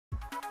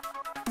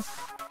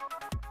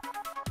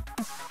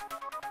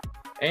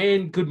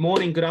And good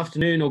morning, good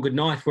afternoon, or good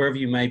night, wherever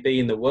you may be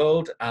in the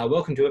world.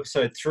 Welcome to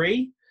episode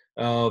 3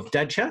 of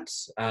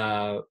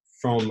DADCHAT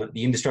from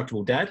the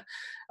Indestructible Dad.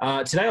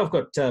 Today I've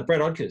got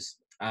Brett Odgers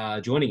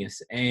joining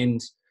us,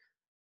 and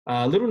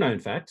little known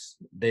fact,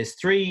 there's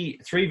three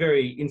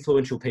very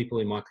influential people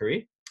in my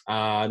career.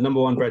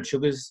 Number 1, Brad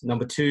Sugars.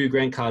 Number 2,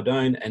 Grant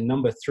Cardone. And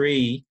number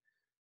 3,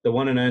 the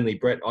one and only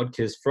Brett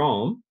Odgers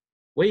from...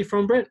 Where are you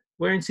from, Brett?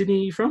 Where in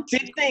Sydney are you from?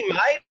 Sydney, mate.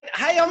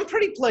 Hey, I'm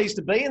pretty pleased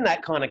to be in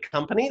that kind of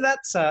company.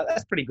 That's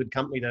pretty good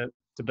company to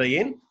be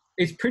in.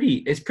 It's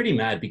pretty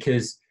mad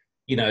because,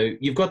 you know,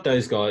 you've got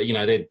those guys, you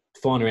know, they're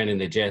flying around in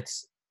their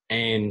jets,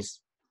 and,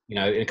 you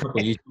know, in a couple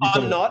of years,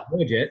 I'm not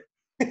a jet.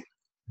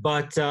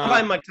 But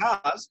I'm in my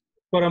cars.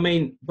 But I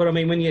mean,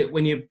 when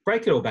you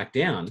break it all back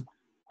down,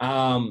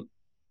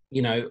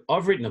 you know,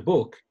 I've written a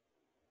book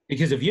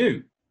because of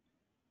you.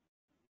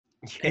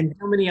 Yeah. And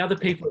how many other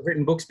people have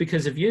written books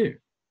because of you?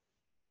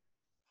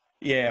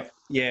 Yeah.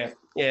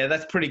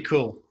 That's pretty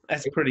cool.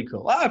 That's pretty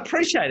cool. I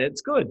appreciate it.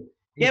 It's good.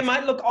 Yeah,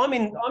 mate. Look, I'm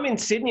in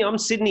Sydney. I'm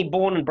Sydney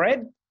born and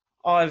bred.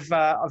 I've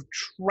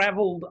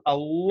travelled a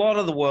lot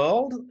of the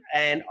world,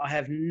 and I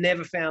have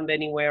never found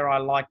anywhere I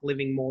like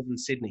living more than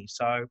Sydney.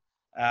 So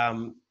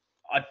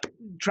I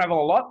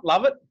travel a lot,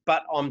 love it,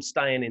 but I'm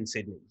staying in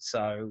Sydney.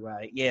 So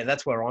yeah,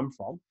 that's where I'm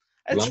from.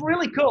 It's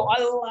really cool.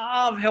 I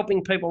love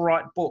helping people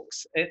write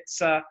books.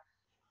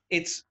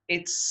 It's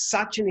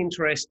such an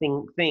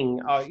interesting thing.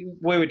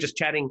 We were just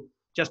chatting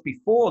just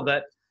before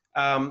that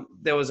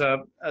there was a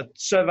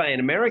survey in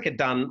America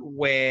done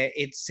where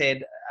it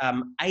said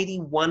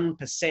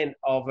 81%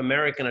 of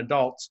American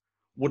adults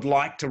would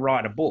like to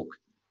write a book.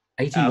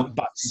 81%.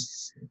 But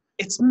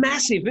it's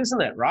massive,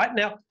 isn't it? Right?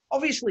 Now,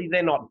 obviously,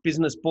 they're not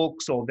business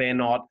books or they're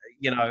not,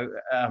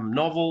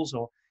 novels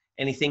or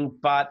anything,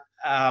 but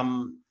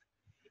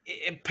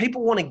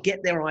people want to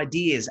get their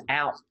ideas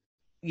out,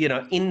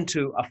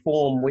 into a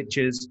form which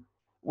it's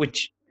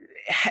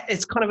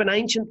kind of an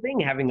ancient thing,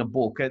 having a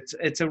book.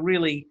 It's a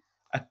really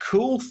a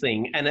cool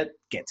thing, and it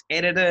gets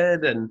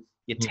edited and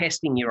you're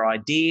testing your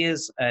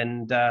ideas,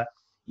 and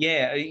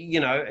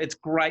it's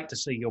great to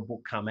see your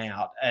book come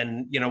out.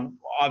 And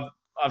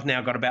I've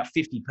now got about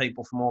 50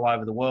 people from all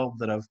over the world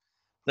that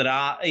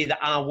are either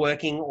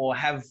working or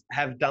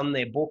have done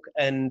their book,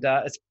 and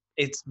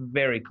it's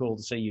very cool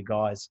to see you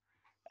guys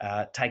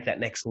take that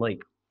next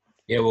leap.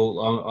 Yeah,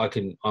 well,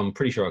 I'm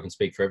pretty sure I can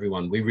speak for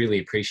everyone. We really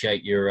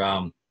appreciate your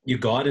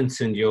guidance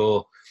and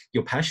your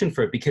passion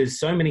for it, because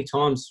so many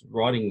times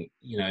writing,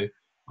 I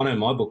know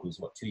my book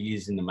was 2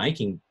 years in the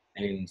making,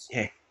 and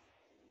yeah,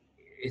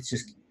 it's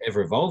just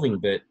ever evolving.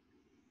 But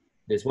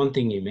there's one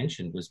thing you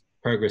mentioned was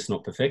progress,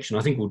 not perfection.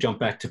 I think we'll jump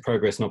back to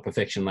progress, not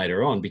perfection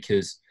later on,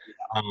 because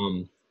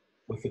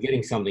we're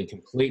forgetting something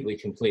completely,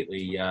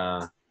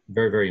 very,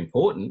 very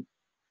important.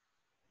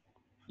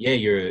 Yeah,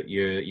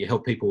 you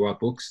help people write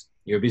books.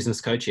 You're a business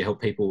coach. You help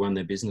people run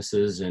their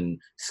businesses and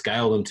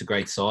scale them to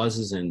great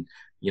sizes, and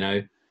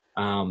live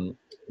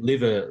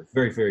a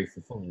very, very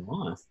fulfilling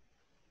life.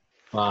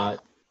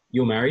 But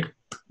you're married.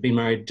 Been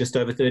married just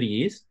over 30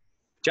 years.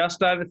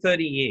 Just over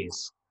 30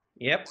 years.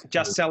 Yep.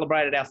 Just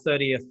celebrated our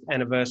 30th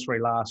anniversary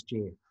last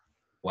year.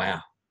 Wow.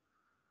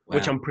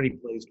 Which I'm pretty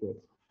pleased with.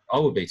 I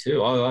would be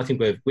too. I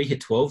think we hit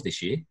 12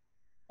 this year.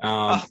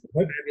 I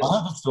hope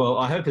it's 12.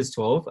 I hope it's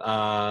 12.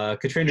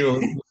 Katrina will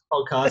listen to the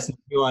podcast and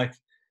be like,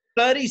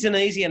 30 is an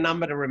easier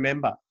number to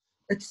remember.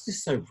 It's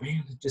just so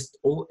random.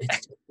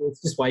 It's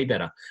just way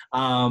better.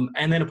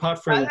 And then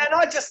apart from, and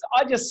I just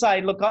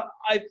say, look,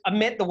 I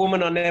met the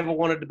woman I never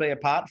wanted to be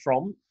apart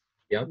from.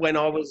 Yep. When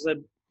I was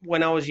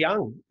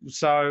young.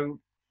 So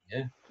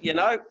yeah,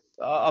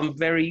 I'm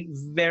very,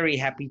 very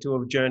happy to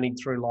have journeyed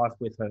through life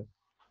with her.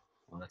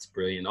 Oh, that's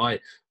brilliant.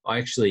 I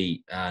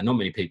actually, not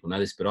many people know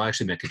this, but I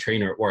actually met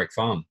Katrina at Warwick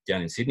Farm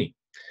down in Sydney.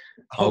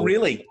 Oh,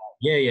 really?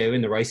 Yeah,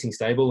 in the racing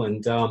stable.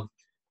 And I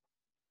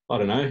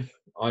don't know,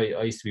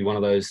 I used to be one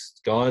of those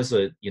guys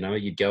that,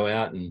 you'd go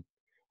out and,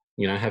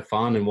 have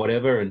fun and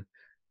whatever. And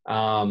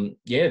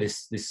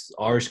this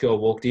Irish girl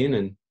walked in,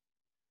 and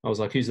I was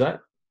like, who's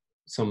that?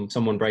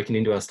 Someone breaking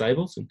into our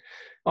stables. And,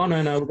 oh,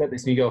 no, we've got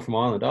this new girl from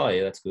Ireland. Oh,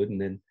 yeah, that's good.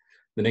 And then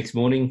the next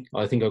morning,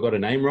 I think I got her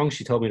name wrong.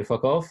 She told me to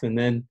fuck off. And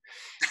then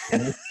she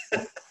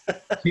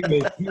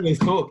was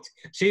hooked.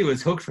 She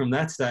was hooked from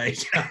that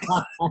stage.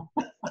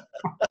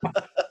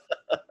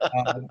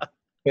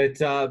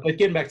 But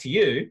getting back to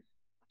you,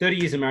 30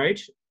 years of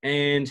marriage,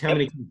 and how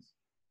many kids?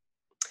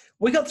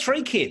 We got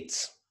 3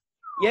 kids.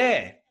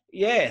 Yeah,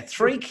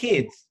 3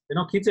 kids. They're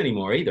not kids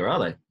anymore either, are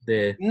they?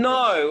 They're...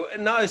 No.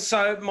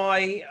 So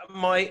my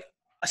I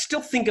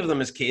still think of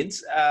them as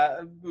kids,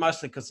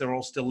 mostly because they're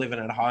all still living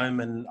at home,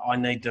 and I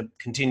need to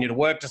continue to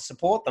work to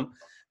support them.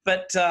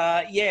 But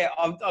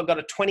I've got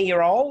a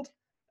 20-year-old,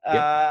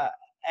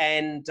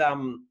 and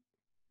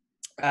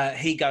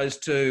he goes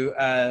to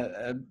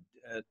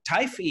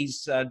TAFE.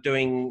 He's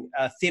doing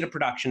theatre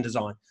production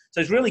design. So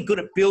he's really good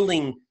at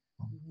building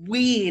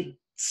weird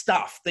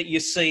stuff that you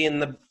see in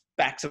the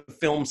backs of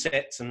film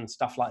sets and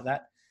stuff like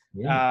that.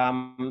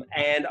 Yeah.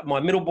 And my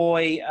middle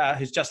boy,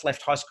 who's just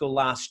left high school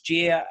last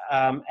year,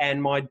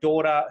 and my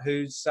daughter,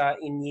 who's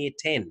in year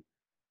 10,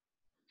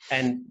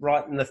 and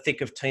right in the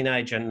thick of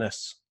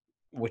teenagerness,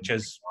 which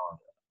is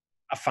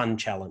a fun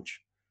challenge.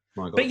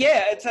 My God. But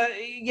yeah,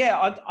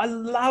 I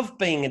love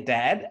being a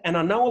dad, and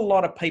I know a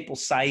lot of people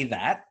say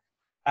that.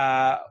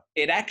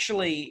 It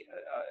actually,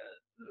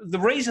 the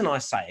reason I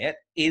say it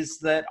is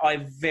that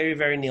I very,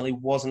 very nearly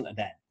wasn't a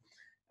dad.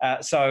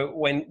 So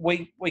when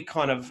we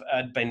kind of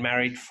had been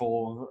married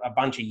for a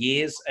bunch of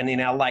years, and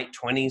in our late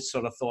 20s,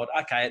 sort of thought,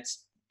 okay,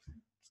 it's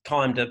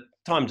time to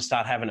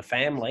start having a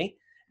family,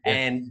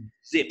 and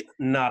zip,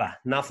 nada,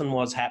 nothing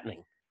was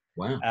happening.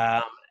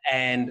 Wow.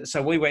 And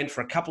so we went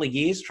for a couple of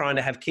years trying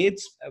to have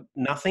kids,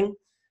 nothing.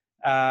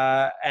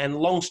 And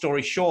long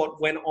story short,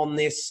 went on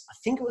this, I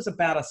think it was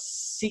about a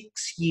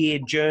 6-year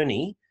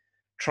journey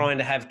trying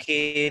to have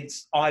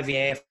kids,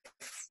 IVF,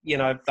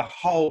 the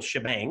whole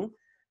shebang.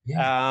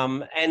 Yeah.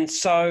 And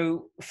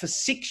so for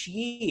 6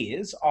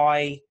 years,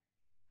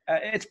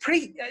 it's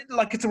pretty,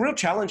 it's a real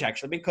challenge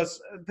actually, because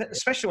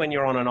especially when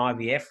you're on an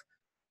IVF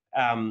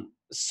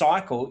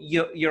cycle,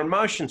 your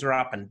emotions are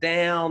up and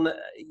down.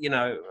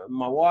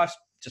 My wife's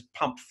just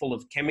pumped full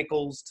of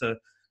chemicals to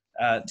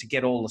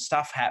get all the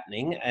stuff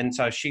happening, and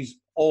so she's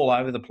all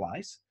over the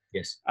place.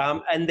 Yes.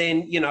 And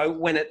then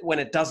when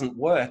it doesn't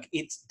work,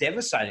 it's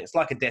devastating. It's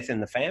like a death in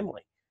the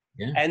family.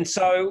 Yeah. And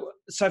so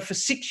for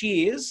 6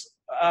 years,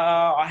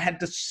 I had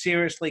to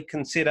seriously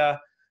consider,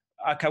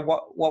 okay,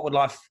 what would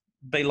life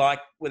be like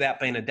without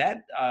being a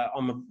dad?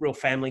 I'm a real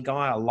family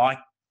guy. I like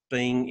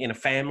being in a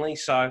family.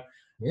 So,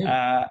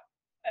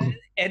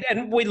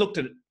 and we looked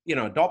at,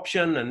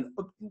 adoption and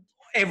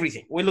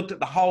everything. We looked at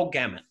the whole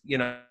gamut,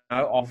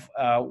 of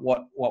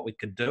what we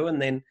could do.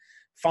 And then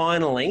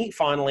finally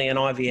an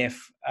IVF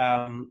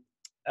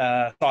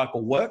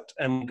cycle worked,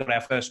 and we got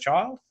our first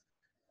child.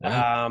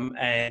 Wow.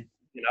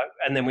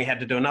 And then we had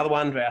to do another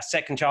one for our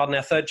second child, and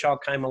our third child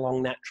came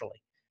along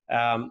naturally.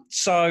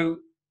 So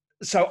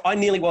I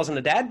nearly wasn't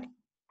a dad.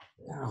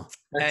 Wow.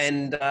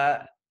 And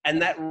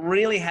that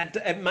really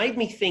it made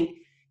me think,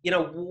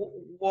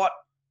 what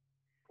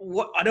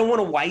I don't want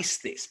to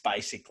waste this,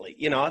 basically.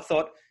 I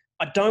thought,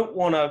 I don't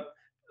want to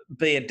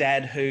be a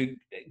dad who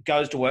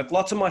goes to work.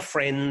 Lots of my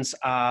friends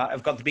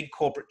have got the big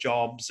corporate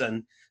jobs,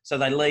 and so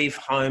they leave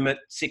home at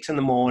 6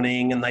 a.m.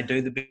 and they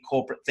do the big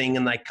corporate thing,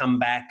 and they come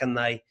back and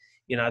they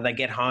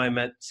get home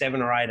at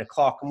 7 or 8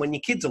 o'clock. And when your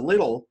kids are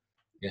little,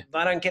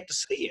 they don't get to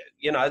see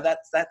you.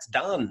 That's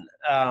done.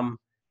 And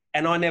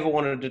I never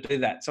wanted to do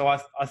that. So I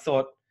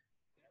thought,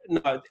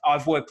 no,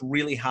 I've worked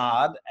really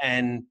hard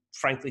and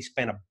frankly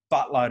spent a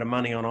buttload of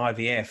money on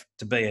IVF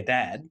to be a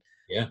dad.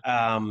 Yeah.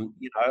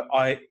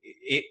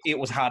 It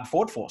was hard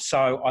fought for.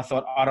 So I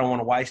thought, I don't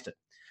want to waste it.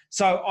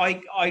 So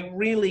I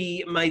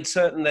really made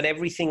certain that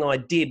everything I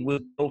did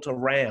was built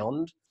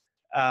around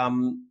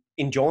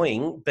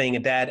enjoying being a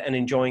dad and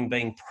enjoying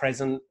being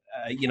present.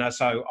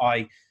 So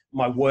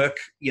my work,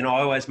 I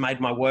always made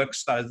my work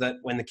so that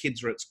when the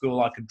kids were at school,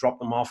 I could drop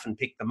them off and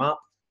pick them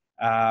up,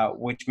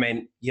 which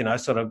meant,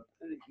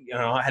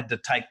 I had to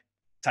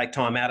take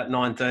time out at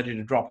 9:30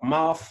 to drop them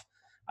off.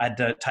 I had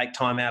to take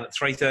time out at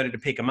 3:30 to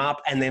pick them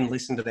up, and then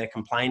listen to their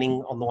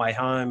complaining on the way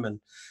home and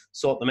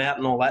sort them out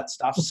and all that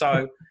stuff.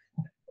 So,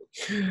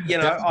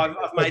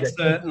 I've made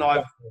certain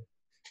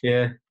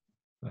the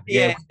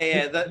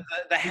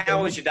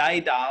how was your day,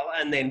 Dale?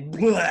 And then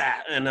blah,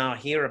 and I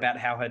hear about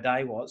how her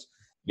day was.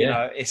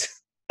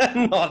 It's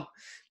not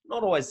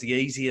always the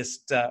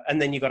easiest.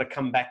 And then you got to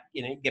come back,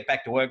 get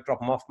back to work, drop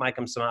them off, make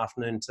them some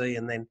afternoon tea,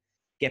 and then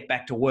get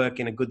back to work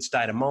in a good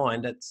state of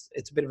mind. It's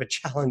a bit of a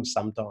challenge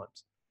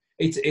sometimes.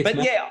 It's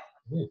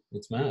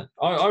mad.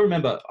 I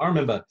remember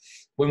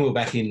when we were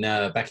back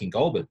in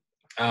Goulburn.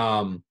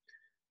 I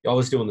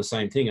was doing the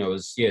same thing. I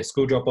was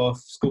school drop off,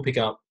 school pick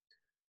up.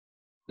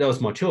 That was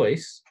my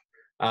choice.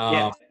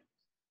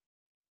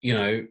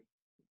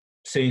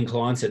 Seeing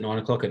clients at 9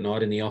 o'clock at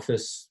night in the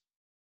office.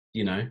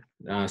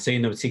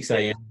 Seeing them at 6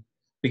 a.m.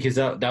 because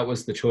that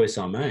was the choice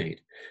I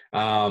made.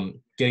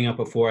 Getting up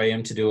at 4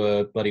 a.m. to do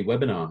a bloody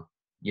webinar.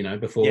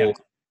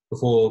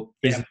 Before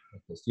business.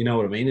 You know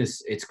what I mean?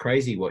 It's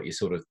crazy what you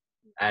sort of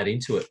add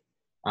into it.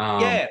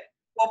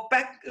 Well,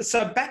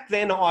 back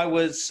then I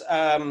was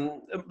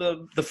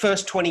the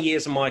first 20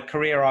 years of my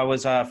career, I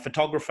was a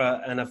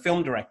photographer and a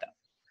film director.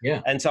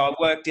 Yeah. And so I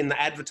worked in the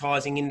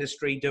advertising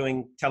industry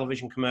doing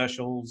television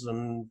commercials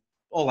and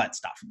all that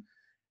stuff.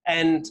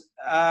 And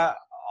I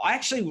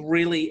actually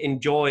really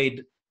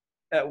enjoyed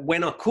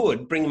when I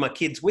could bring my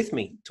kids with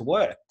me to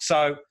work.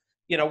 So,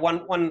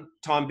 one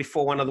time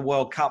before one of the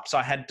World Cups,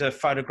 I had to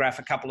photograph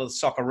a couple of the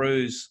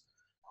Socceroos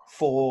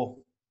for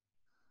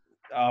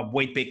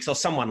Weet-Bix or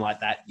someone like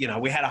that.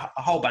 We had a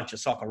whole bunch of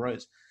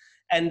Socceroos.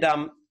 And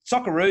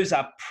Socceroos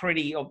are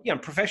pretty,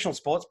 professional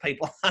sports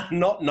people are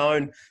not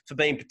known for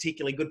being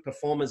particularly good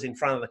performers in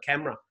front of the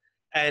camera.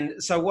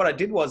 And so what I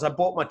did was I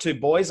brought my two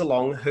boys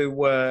along who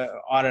were,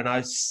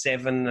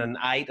 7 and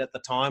 8 at the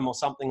time or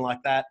something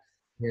like that.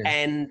 Yeah.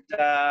 And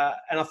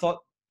I thought,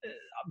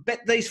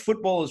 bet these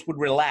footballers would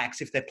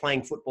relax if they're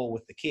playing football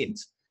with the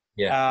kids.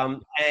 Yeah.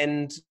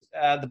 And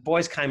the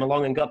boys came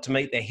along and got to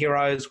meet their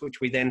heroes, which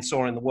we then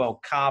saw in the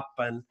World Cup.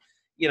 And,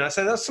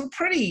 so there's some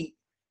pretty,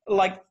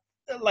 like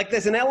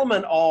there's an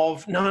element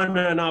of,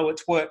 no,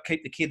 it's work,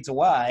 keep the kids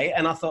away.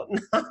 And I thought,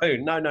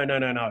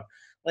 no.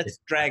 Let's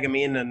drag them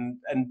in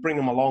and bring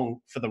them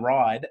along for the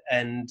ride.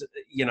 And,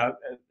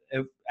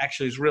 it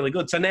actually is really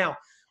good. So now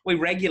we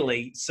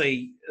regularly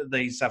see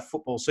these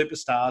football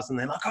superstars and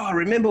they're like, oh, I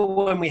remember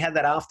when we had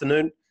that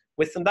afternoon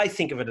with them. They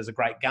think of it as a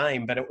great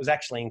game, but it was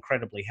actually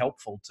incredibly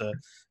helpful to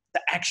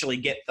actually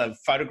get the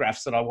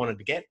photographs that I wanted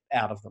to get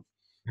out of them.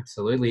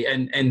 Absolutely,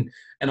 and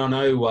I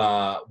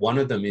know one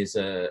of them is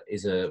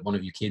one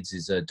of your kids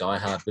is a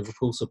diehard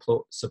Liverpool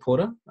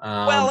supporter.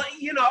 Well,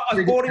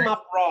 I brought him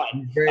up right.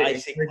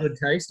 Basically, very good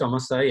taste, I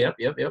must say. Yep.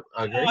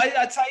 I agree.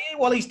 I'd say,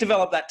 well, he's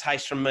developed that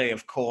taste from me,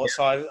 of course.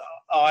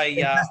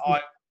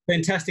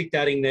 Fantastic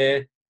dadding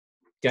there.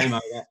 Game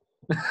over.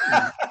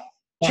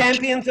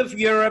 Champions of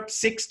Europe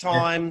 6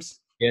 times.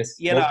 Yes.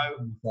 Yeah.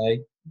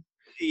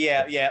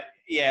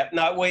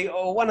 No,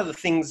 one of the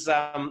things,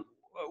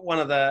 one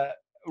of the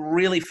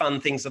really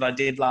fun things that I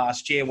did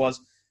last year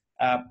was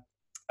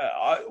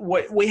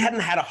we hadn't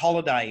had a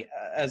holiday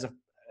as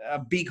a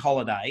big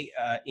holiday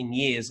in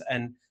years,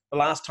 and the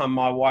last time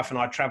my wife and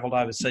I travelled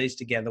overseas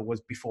together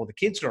was before the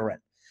kids were around.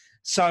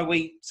 So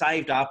we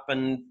saved up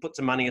and put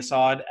some money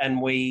aside,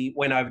 and we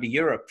went over to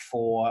Europe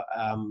for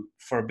a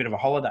bit of a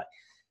holiday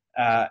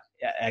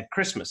at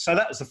Christmas. So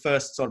that was the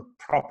first sort of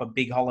proper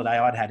big holiday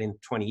I'd had in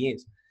 20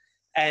 years.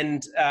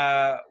 And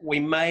we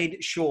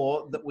made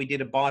sure that we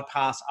did a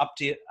bypass up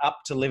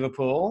to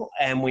Liverpool,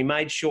 and we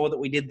made sure that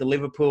we did the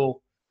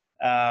Liverpool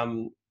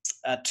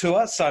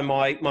tour. So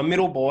my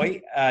middle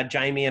boy,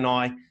 Jamie, and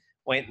I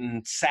went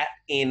and sat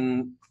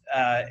in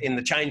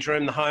the change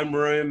room, the home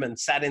room, and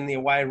sat in the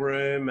away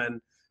room,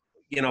 and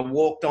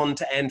walked on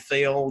to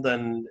Anfield,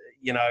 and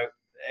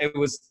it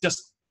was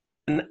just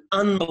an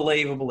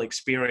unbelievable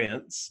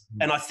experience.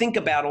 And I think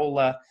about all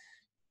the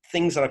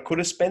things that I could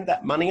have spent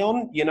that money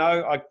on.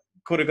 I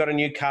could have got a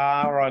new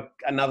car or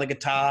another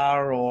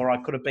guitar, or I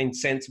could have been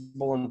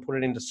sensible and put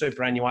it into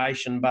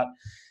superannuation. But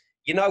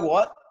you know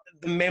what?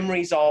 The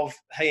memories of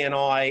he and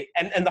I,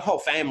 and the whole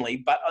family,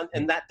 but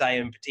in that day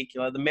in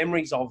particular, the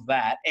memories of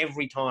that,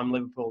 every time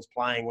Liverpool's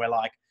playing, we're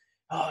like,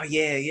 oh,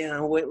 yeah,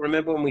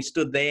 remember when we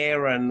stood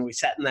there and we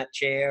sat in that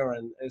chair,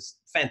 and it was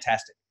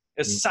fantastic.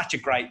 It was such a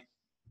great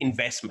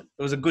investment.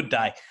 It was a good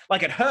day.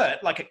 Like, it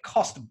hurt, like it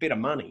cost a bit of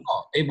money.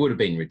 Oh, it would have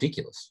been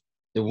ridiculous.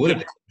 It would have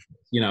been,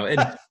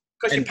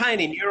 because you're paying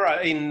in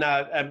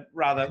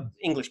rather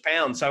English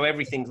pounds, so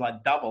everything's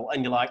like double,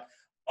 and you're like,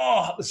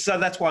 oh, so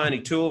that's why only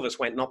 2 of us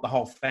went, not the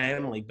whole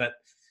family. But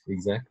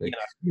exactly,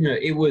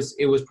 it was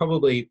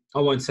probably,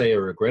 I won't say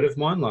a regret of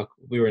mine. Like,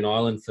 we were in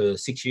Ireland for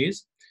 6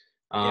 years,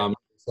 7,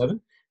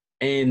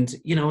 and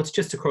it's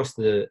just across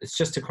the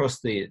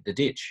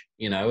ditch.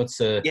 It's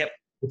a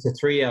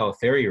 3-hour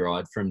ferry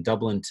ride from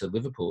Dublin to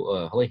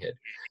Liverpool, Holyhead.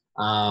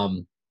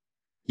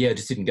 It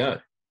just didn't go.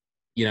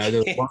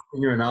 There was one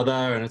thing or another,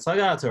 and it's like,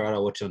 it's all right,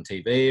 I'll watch it on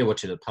TV,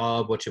 watch it at a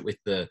pub, watch it with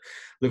the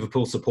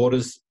Liverpool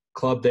supporters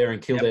club there in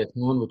Kildare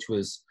Town, which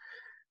was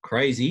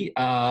crazy.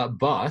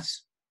 But,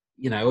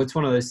 it's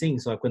one of those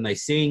things, like when they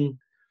sing,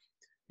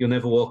 You'll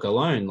Never Walk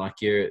Alone, like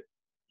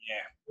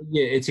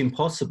it's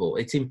impossible.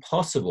 It's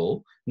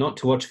impossible not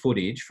to watch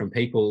footage from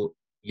people,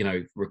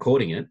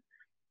 recording it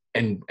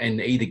and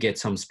either get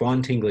some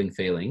spine-tingling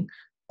feeling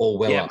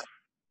or up.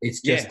 It's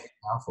just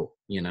powerful,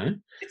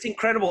 It's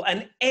incredible.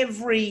 And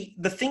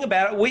the thing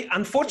about it,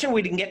 unfortunately,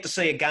 we didn't get to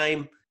see a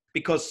game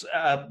because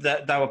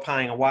they were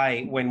paying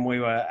away when we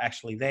were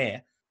actually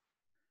there.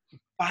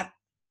 But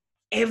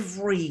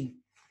every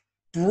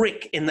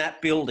brick in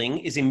that building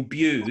is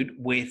imbued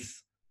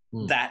with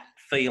that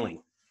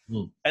feeling.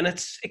 And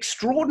it's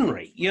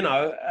extraordinary.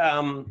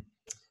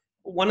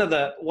 One of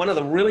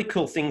the really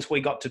cool things we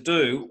got to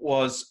do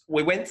was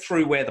we went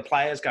through where the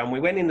players go, and we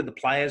went into the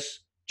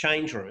players'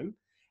 change room.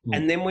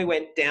 And then we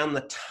went down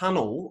the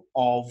tunnel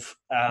of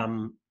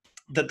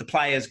that the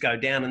players go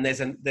down, and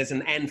there's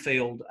an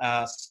Anfield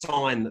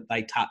sign that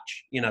they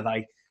touch.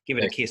 They give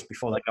it a kiss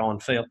before they go on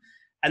field.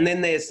 And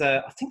then there's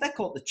I think they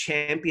call it the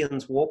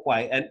Champions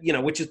Walkway, and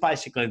which is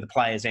basically the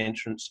players'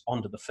 entrance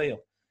onto the field.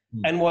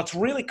 And what's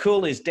really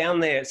cool is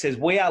down there it says,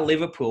 "We are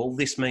Liverpool.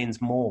 This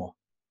means more."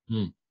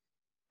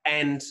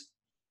 And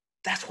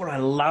that's what I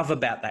love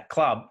about that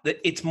club. That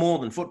it's more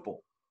than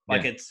football.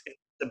 Like it's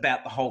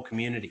about the whole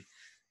community.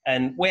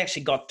 And we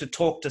actually got to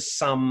talk to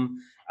some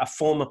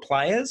former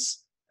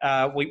players.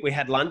 We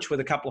had lunch with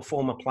a couple of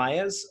former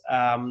players,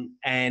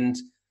 and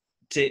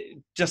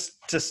to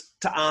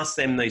ask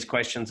them these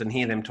questions and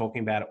hear them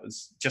talking about it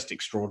was just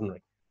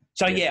extraordinary.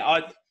 So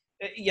an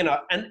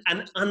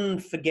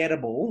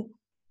unforgettable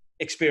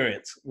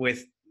experience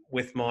with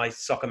my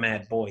soccer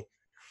mad boy.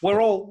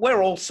 We're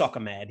all soccer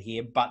mad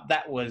here, but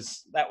that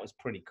was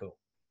pretty cool.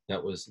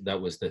 That was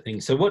the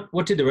thing. So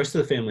what did the rest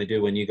of the family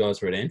do when you guys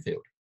were at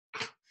Anfield?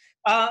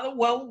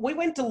 Well, we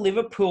went to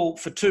Liverpool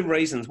for 2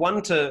 reasons.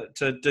 One, to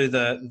do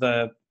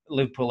the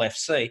Liverpool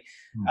FC.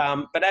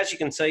 But as you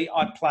can see,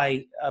 I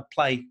play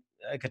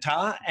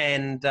guitar,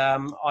 and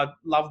I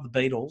love the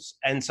Beatles,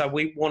 and so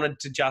we wanted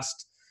to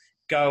just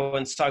go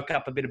and soak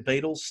up a bit of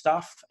Beatles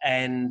stuff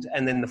and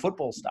then the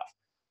football stuff.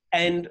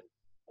 And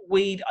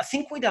I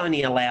think we'd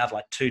only allowed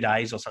like 2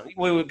 days or something.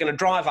 We were going to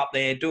drive up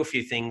there, do a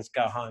few things,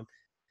 go home.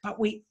 But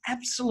we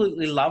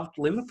absolutely loved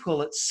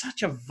Liverpool. It's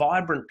such a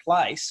vibrant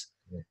place.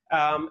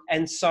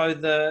 And so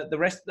the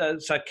rest,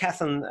 so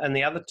Kath and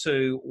the other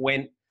two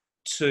went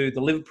to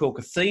the Liverpool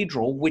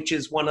Cathedral, which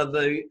is one of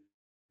the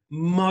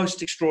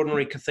most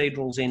extraordinary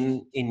cathedrals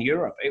in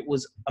Europe. It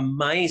was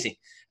amazing.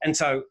 And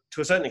so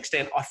to a certain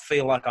extent, I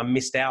feel like I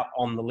missed out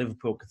on the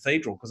Liverpool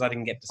Cathedral because I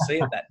didn't get to see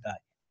it that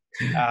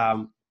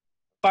day.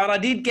 But I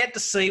did get to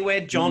see where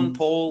John,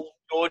 Paul,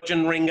 George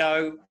and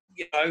Ringo,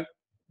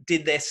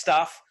 did their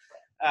stuff.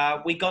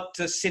 We got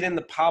to sit in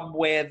the pub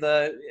where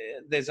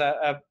there's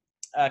a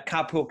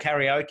carpool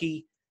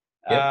karaoke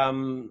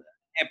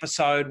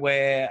episode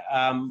where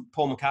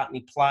Paul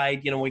McCartney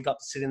played. We got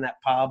to sit in that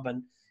pub,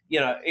 and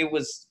it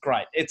was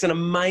great. It's an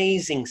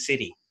amazing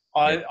city.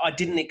 I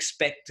didn't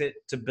expect it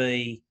to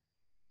be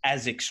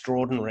as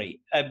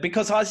extraordinary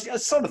because I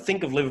sort of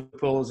think of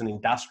Liverpool as an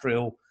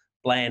industrial,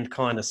 bland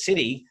kind of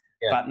city,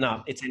 but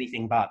no, it's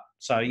anything but.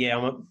 So yeah,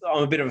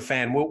 I'm a bit of a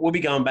fan. We'll be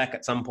going back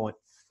at some point.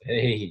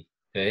 Hey.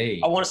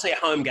 I want to see a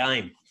home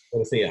game. I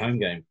want to see a home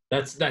game.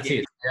 That's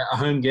it. Yeah, a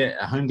home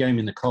game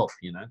in the Cop.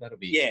 That'll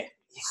be. Yeah,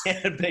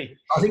 it'd be.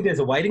 I think there's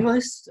a waiting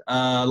list.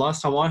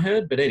 Last time I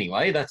heard, but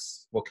anyway,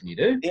 that's what can you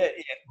do?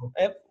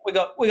 Yeah. We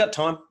got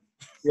time.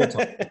 Yeah,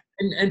 time.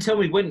 And tell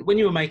me, when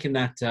you were making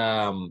that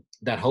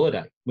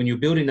holiday, when you were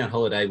building that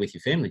holiday with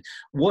your family,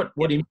 what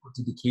input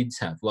did the kids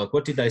have? Like,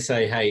 what did they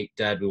say? Hey,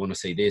 Dad, we want to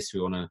see this.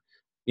 We want to,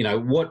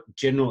 what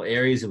general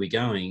areas are we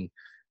going?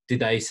 Did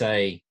they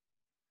say,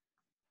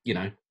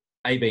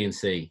 A, B, and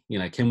C?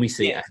 Can we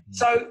see? Yeah.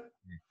 So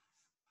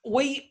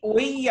we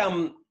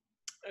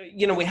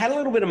had a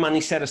little bit of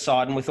money set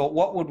aside, and we thought,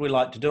 what would we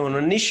like to do? And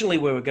initially,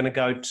 we were going to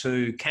go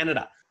to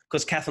Canada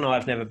because Kath and I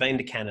have never been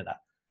to Canada.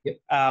 Yep.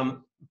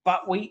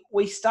 But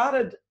we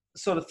started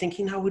sort of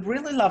thinking, we'd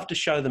really love to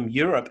show them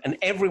Europe, and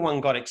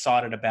everyone got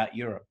excited about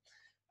Europe.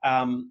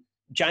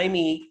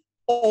 Jamie,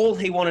 all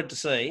he wanted to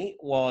see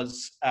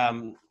was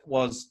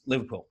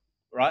Liverpool,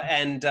 right?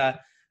 And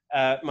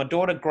my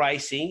daughter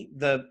Gracie,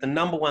 the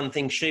number one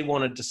thing she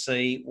wanted to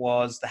see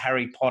was the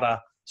Harry Potter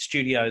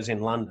studios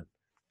in London,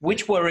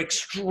 which were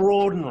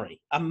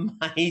extraordinary,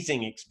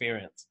 amazing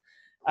experience.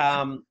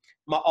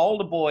 My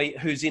older boy,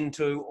 who's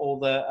into all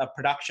the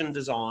production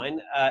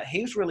design,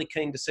 he was really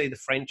keen to see the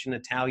French and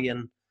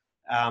Italian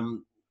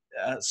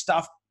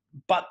stuff,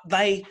 but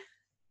they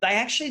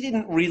actually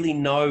didn't really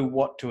know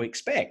what to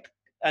expect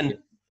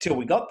until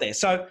we got there.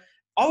 So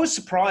I was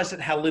surprised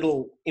at how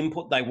little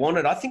input they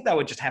wanted. I think they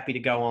were just happy to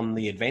go on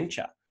the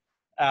adventure.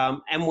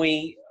 And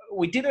we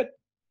did it.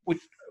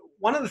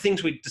 One of the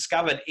things we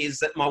discovered is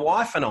that my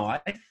wife and I,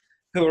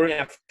 who are in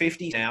our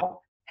 50s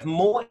now, have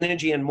more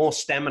energy and more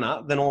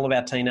stamina than all of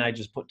our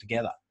teenagers put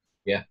together.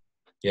 Yeah.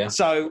 Yeah.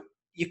 So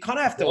you kind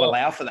of have to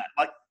allow for that.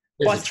 Like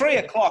by 3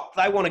 o'clock,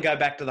 they want to go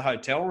back to the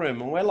hotel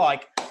room, and we're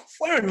like,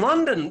 we're in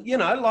London,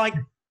 like.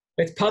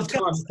 It's pub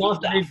time. It's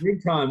afternoon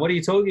drink time. What are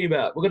you talking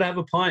about? We're going to have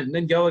a pint and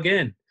then go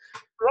again.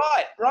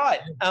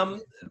 Right.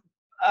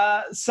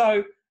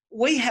 So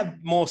we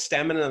have more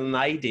stamina than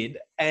they did,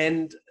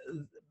 and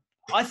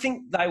I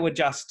think they were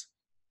just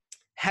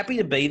happy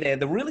to be there.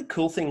 The really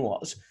cool thing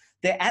was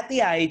they're at the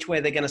age where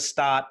they're going to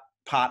start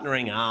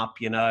partnering up.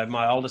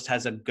 My oldest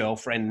has a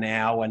girlfriend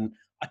now, and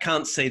I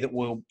can't see that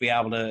we'll be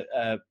able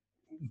to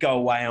go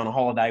away on a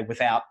holiday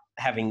without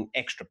having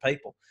extra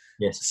people.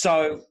 Yes.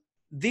 So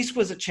this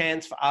was a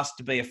chance for us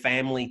to be a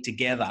family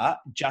together,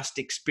 just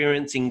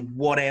experiencing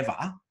whatever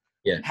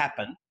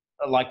happened,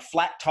 like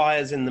flat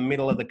tires in the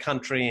middle of the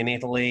country in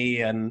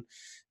Italy and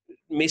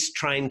missed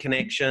train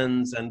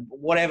connections and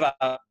whatever,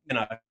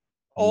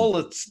 all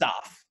the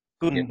stuff,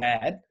 good and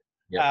bad.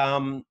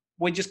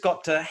 We just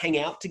got to hang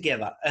out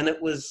together, and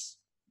it was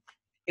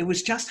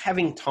just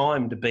having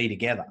time to be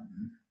together.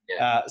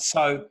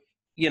 So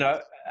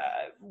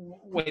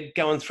we're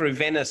going through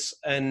Venice,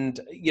 and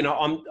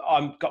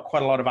I'm got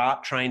quite a lot of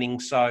art training,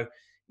 so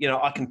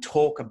I can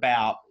talk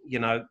about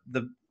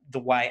the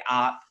way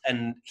art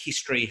and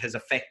history has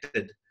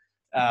affected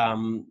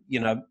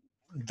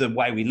the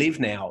way we live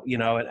now,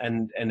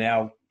 and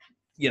our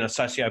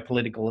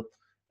socio-political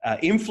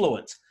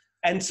influence.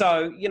 And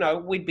so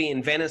we'd be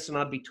in Venice, and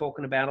I'd be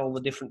talking about all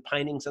the different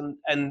paintings,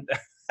 and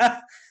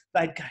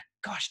they'd go,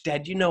 "Gosh,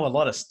 Dad, you know a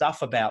lot of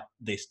stuff about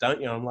this, don't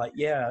you?" I'm like,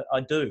 "Yeah,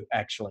 I do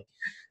actually."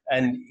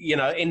 And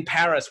in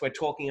Paris, we're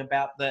talking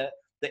about the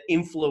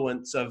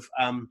influence of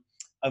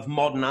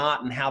modern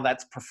art and how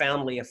that's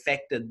profoundly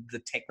affected the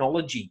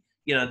technology.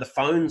 The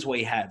phones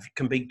we have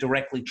can be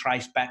directly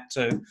traced back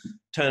to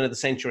turn of the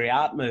century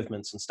art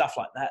movements and stuff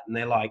like that. And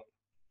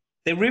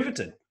they're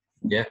riveted.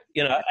 Yeah.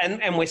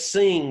 And we're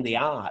seeing the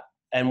art,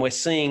 and we're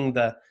seeing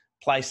the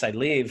place they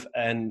live,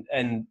 and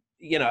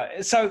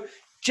so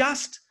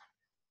just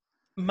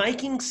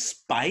making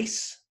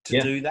space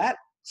to do that.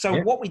 So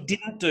what we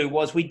didn't do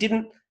was we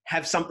didn't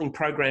have something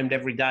programmed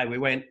every day. We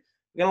went,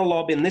 we're going to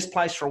lob in this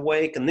place for a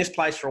week and this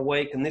place for a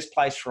week and this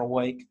place for a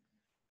week.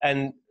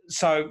 And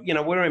so, you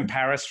know, we're in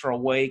Paris for a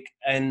week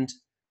and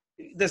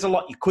there's a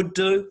lot you could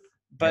do.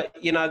 But,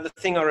 you know, the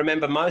thing I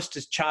remember most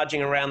is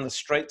charging around the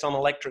streets on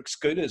electric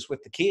scooters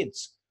with the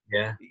kids.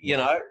 Yeah. You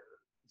know,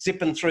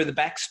 zipping through the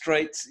back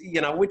streets,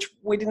 you know, which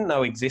we didn't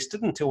know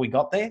existed until we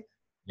got there.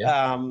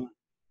 Yeah.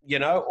 You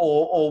know,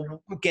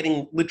 or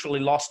getting literally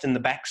lost in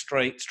the back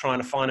streets trying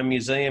to find a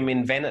museum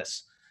in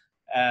Venice.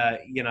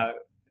 You know,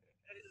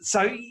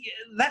 so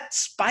that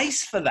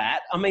space for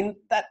that, I mean,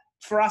 that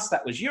for us,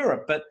 that was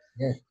Europe. But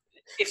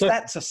if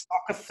that's a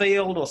soccer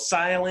field or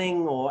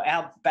sailing or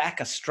out back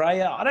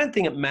Australia, I don't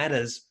think it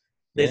matters.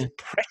 There's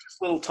precious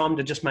little time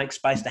to just make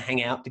space to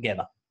hang out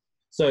together.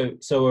 So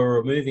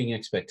we're removing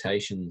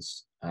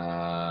expectations. You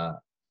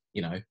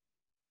know,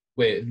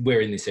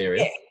 we're in this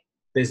area. Yeah.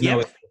 There's no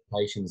expectations.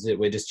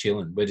 We're just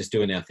chilling. We're just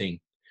doing our thing.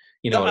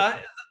 You know,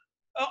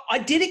 I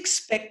did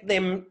expect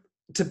them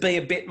to be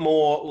a bit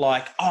more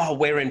like, oh,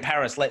 we're in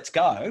Paris, let's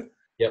go.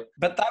 Yep.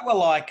 But they were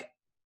like,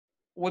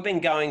 we've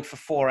been going for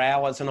 4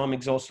 hours and I'm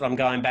exhausted. I'm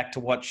going back to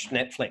watch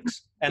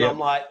Netflix. And I'm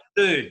like,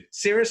 dude,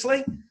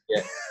 seriously?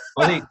 Yeah.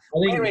 I think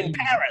we're in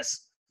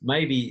Paris.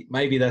 Maybe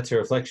that's a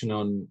reflection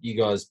on you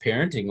guys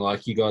parenting.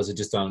 Like, you guys have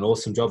just done an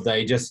awesome job.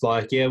 They just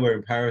like, we're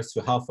in Paris.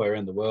 We're halfway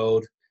around the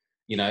world.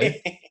 You know,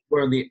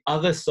 we're on the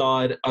other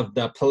side of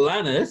the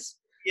planet.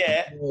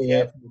 Yeah.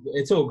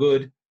 It's all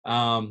good.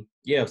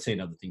 I've seen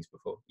other things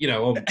before. You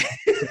know,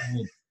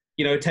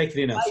 you know, take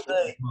it in us.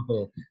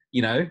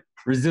 You know,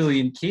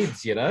 resilient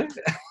kids. You know.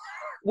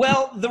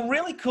 Well, the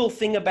really cool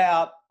thing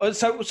about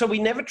so we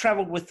never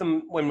travelled with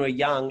them when we were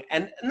young,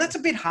 and that's a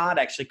bit hard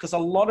actually because a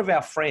lot of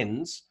our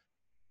friends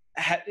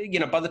had, you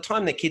know, by the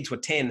time their kids were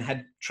 10,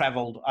 had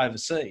travelled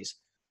overseas.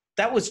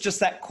 That was just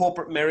that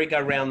corporate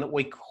merry-go-round that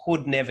we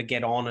could never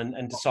get on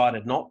and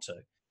decided not to.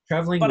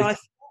 Traveling but is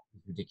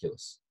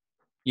ridiculous.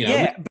 You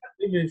know,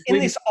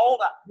 this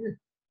older,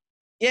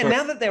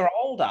 now that they're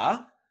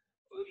older,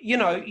 you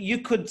know, you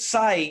could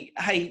say,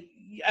 hey,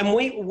 and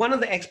one of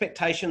the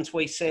expectations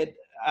we said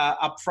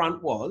up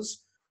front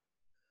was,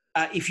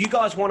 if you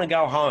guys want to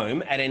go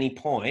home at any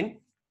point,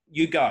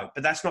 you go,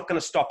 but that's not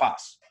going to stop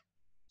us.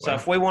 So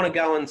if we want to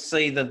go and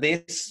see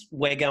this,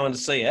 we're going to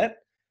see it.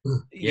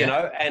 You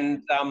know,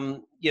 and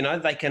you know,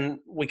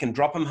 we can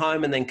drop them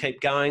home and then keep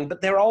going,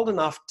 but they're old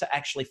enough to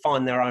actually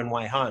find their own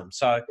way home.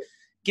 So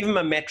give them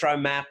a metro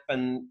map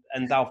and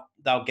they'll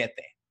get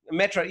there. A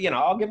metro, you know,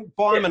 I'll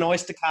buy them an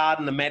Oyster card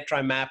and the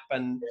metro map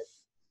and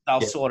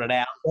they'll sort it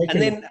out. And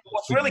then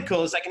what's really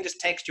cool is they can just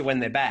text you when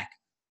they're back.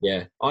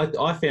 Yeah.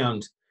 I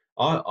found,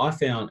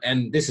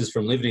 and this is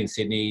from living in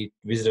Sydney,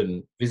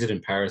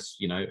 visiting Paris,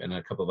 you know, and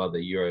a couple of other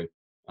Euro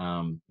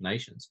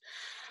nations.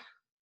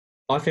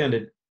 I found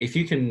it, if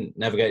you can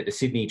navigate the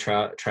Sydney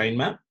train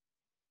map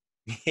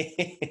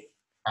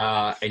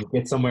and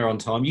get somewhere on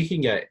time,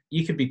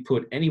 you could be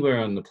put anywhere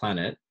on the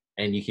planet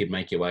and you could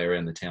make your way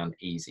around the town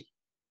easy.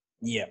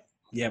 Yeah,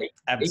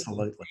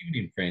 absolutely.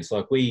 Even in France,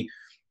 like we,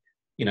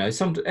 you know,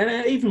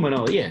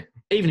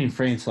 even in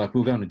France, like we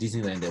were going to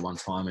Disneyland there one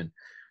time and,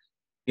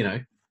 you know,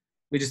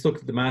 we just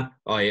looked at the map.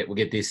 Oh yeah, we'll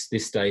get this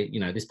state, you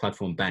know, this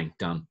platform, bang,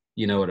 done.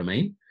 You know what I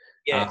mean?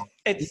 Yeah,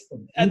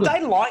 and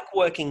they like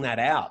working that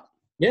out.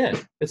 Yeah,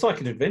 it's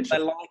like an adventure.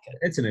 They like it.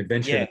 It's an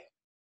adventure. Yeah.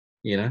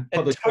 You know,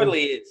 it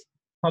totally is.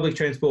 Public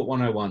transport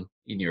 101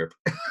 in Europe.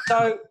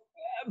 So,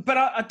 but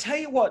I tell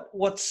you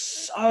what's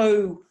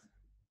so,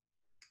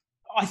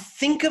 I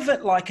think of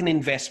it like an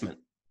investment.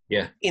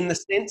 Yeah. In the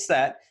sense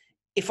that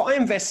if I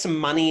invest some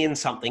money in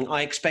something,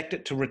 I expect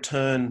it to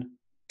return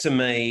to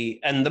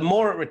me. And the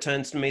more it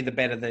returns to me, the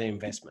better the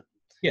investment.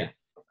 Yeah.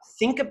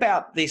 Think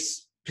about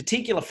this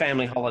particular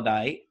family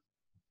holiday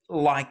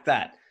like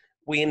that.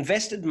 We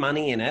invested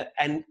money in it,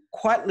 and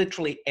quite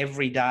literally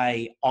every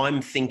day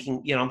I'm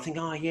thinking,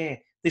 oh yeah,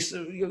 this,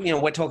 you know,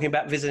 we're talking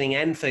about visiting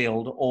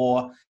Anfield,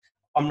 or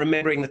I'm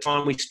remembering the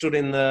time we stood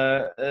in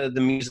the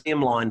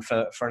museum line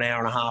for an hour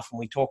and a half and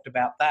we talked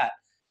about that.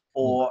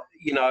 Or,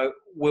 you know,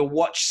 we'll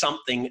watch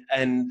something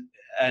and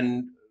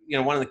you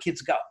know, one of the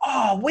kids go,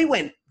 oh, we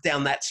went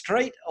down that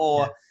street,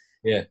 or,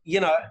 you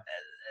know,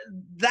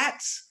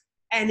 that's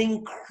an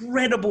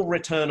incredible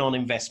return on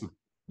investment.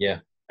 Yeah.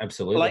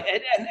 Absolutely.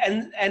 Like,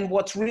 and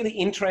what's really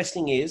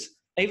interesting is,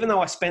 even though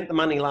I spent the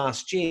money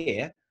last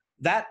year,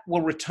 that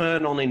will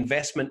return on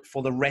investment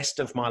for the rest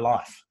of my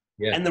life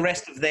and the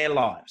rest of their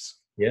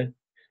lives. Yeah.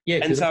 Yeah.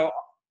 And so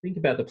think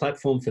about the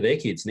platform for their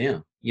kids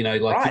now, you know,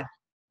 like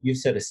you've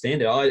set a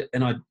standard. I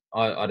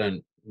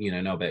don't,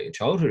 you know about your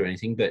childhood or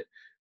anything, but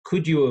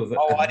could you have?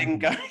 Oh, I didn't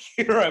go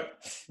to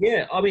Europe.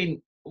 Yeah. I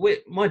mean,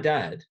 my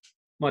dad,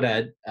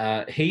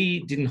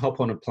 he didn't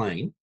hop on a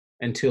plane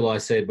until I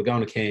said, we're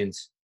going to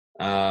Cairns.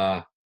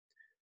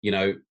 You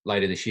know,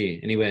 later this year.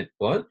 And he went,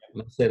 what?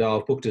 And I said,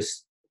 I've booked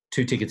us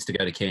 2 tickets to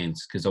go to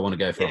Cairns because I want to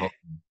go for a holiday,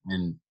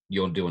 and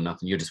you're doing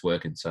nothing. You're just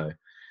working. So,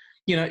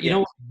 you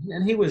know,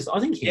 and he was,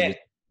 I think he was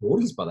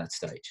 40s by that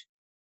stage.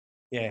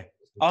 Yeah.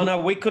 Oh no,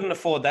 we couldn't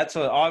afford that.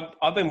 So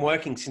I've been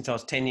working since I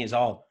was 10 years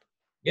old.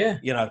 Yeah.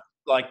 You know,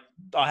 like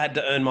I had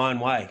to earn my own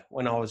way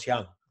when I was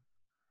young.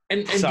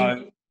 And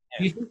So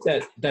do you think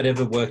that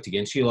ever worked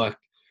against you? Like,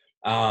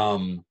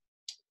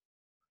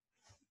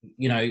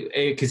 you know,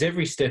 because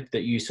every step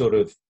that you sort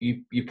of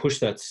you push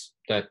that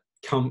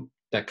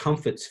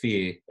comfort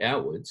sphere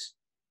outwards.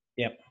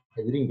 Yep.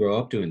 We didn't grow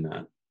up doing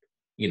that,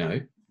 you know.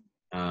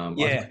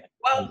 Yeah.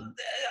 Well,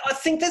 I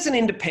think there's an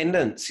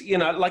independence. You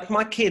know, like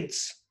my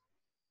kids.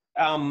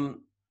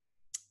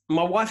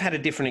 My wife had a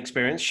different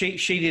experience.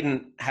 She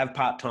didn't have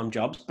part-time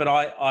jobs, but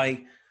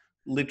I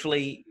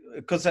literally,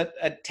 because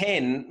at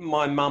 10,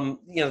 my mum,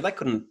 you know, they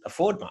couldn't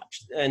afford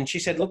much, and she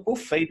said, "Look, we'll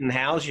feed and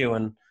house you,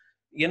 and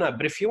you know,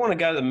 but if you want to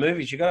go to the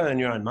movies, you got to earn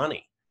your own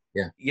money.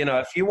 Yeah. You know,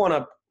 if you want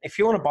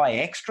to buy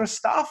extra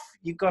stuff,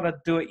 you got to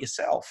do it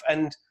yourself."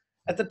 And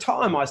at the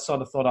time, I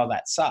sort of thought, "Oh,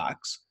 that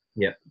sucks."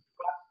 Yeah.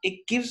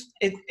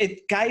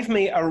 It gave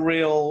me a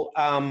real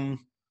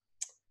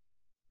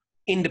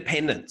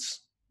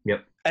independence.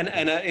 Yep.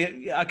 And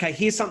okay,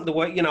 here's something to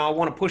work. You know, I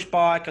want a push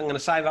bike. I'm going to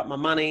save up my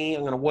money.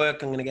 I'm going to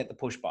work. I'm going to get the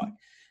push bike.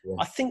 Yeah.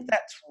 I think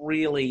that's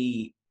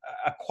really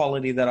a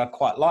quality that I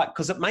quite like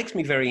because it makes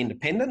me very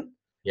independent.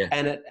 Yeah.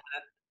 And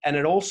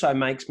it also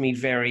makes me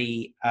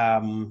very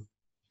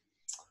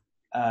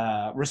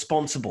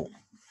responsible.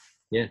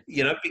 Yeah.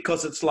 You know,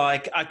 because it's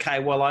like, okay,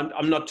 well,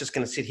 I'm not just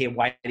going to sit here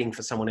waiting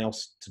for someone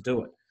else to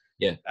do it.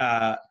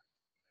 Yeah.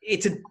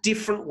 It's a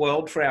different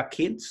world for our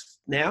kids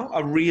now,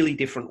 a really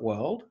different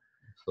world.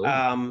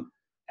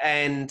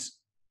 And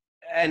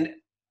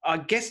I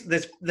guess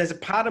there's a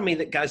part of me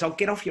that goes, I'll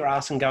get off your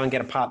ass and go and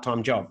get a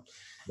part-time job.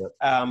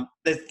 Yep.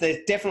 There's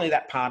definitely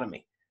that part of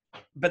me.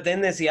 But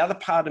then there's the other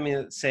part of me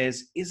that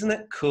says, isn't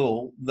it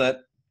cool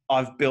that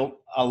I've built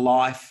a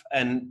life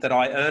and that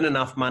I earn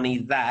enough money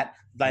that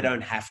they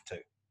don't have to?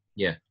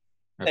 Yeah.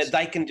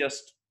 They can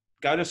just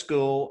go to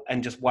school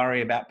and just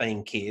worry about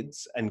being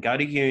kids and go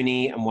to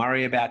uni and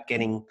worry about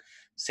getting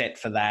set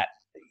for that.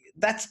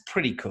 That's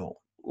pretty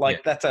cool.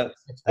 Like that's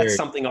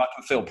something I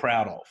can feel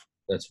proud of.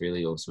 That's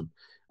really awesome.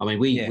 I mean,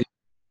 we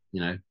you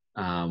know,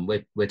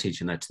 we're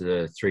teaching that to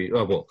the three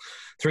of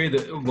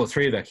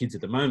our kids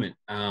at the moment.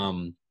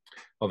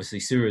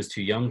 Obviously Sura's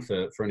too young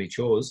for any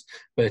chores,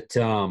 but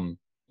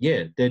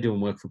yeah, they're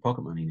doing work for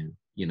pocket money now,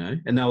 you know.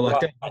 And they were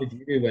like, Dad, what did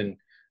you do when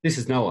this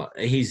is Noah?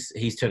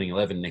 He's turning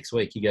 11 next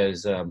week. He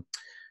goes,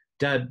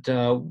 Dad,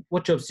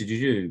 what jobs did you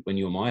do when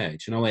you were my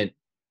age? And I went,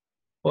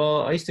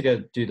 well, I used to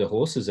go do the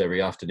horses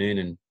every afternoon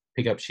and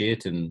pick up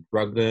shit and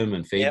rug them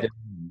and feed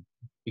them.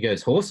 He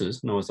goes,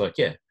 horses? And I was like,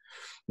 yeah.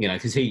 You know,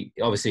 because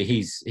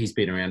he's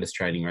been around us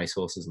training race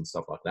horses and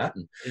stuff like that.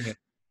 And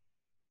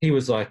he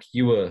was like,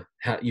 you were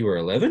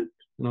 11?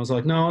 And I was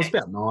like, no, I was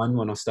about 9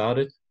 when I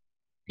started,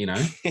 you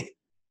know.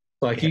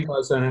 Like, you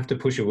guys don't have to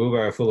push a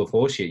wheelbarrow full of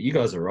horse shit. You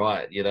guys are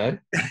right, you know.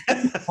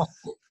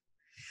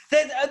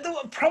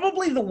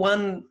 Probably the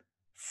one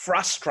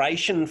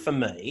frustration for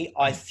me,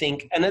 I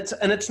think, and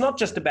it's not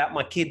just about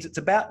my kids, it's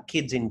about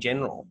kids in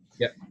general,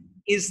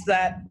 is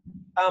that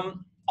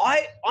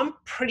I'm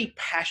pretty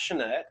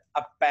passionate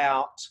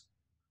about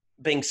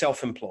being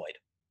self-employed.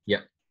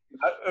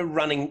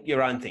 Running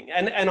your own thing.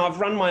 And I've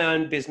run my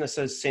own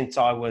businesses since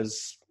I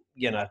was,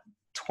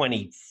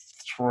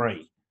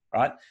 23,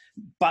 right?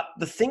 But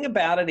the thing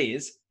about it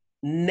is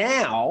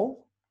now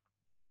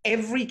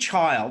every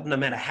child, no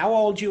matter how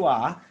old you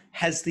are,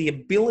 has the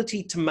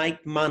ability to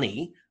make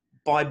money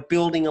by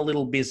building a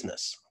little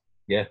business.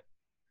 They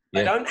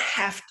don't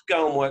have to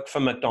go and work for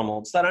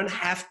McDonald's. They don't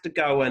have to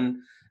go and,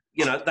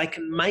 they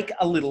can make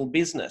a little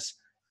business.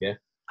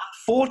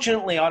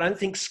 Unfortunately, I don't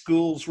think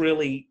school's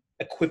really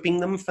equipping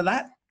them for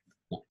that.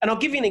 And I'll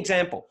give you an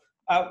example.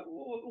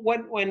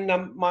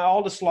 When my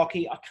oldest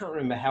Lockie, I can't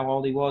remember how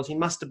old he was. He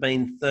must have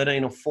been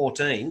 13 or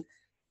 14,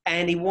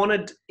 and he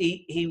wanted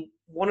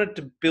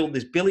to build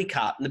this billy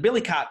cart, and the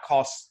billy cart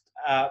cost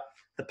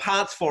the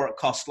parts for it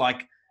cost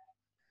like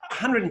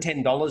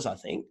 $110, I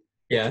think.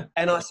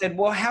 And I said,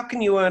 well, how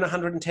can you earn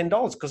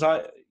 $110? Because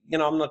I'm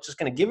not just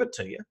going to give it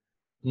to you.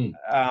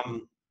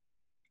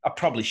 I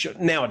probably should.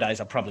 Nowadays,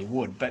 I probably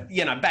would. But,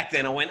 back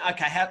then I went,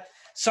 okay,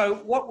 so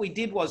what we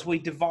did was we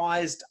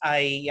devised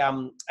a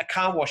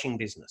car washing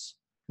business.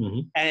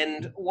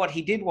 And what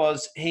he did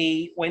was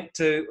he went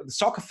to the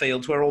soccer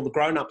fields where all the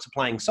grown-ups are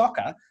playing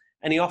soccer,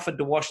 and he offered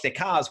to wash their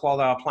cars while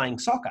they were playing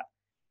soccer.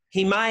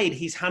 He made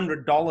his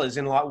 $100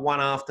 in like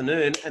one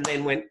afternoon and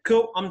then went,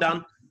 cool, I'm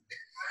done.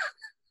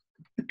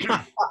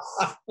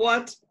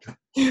 What?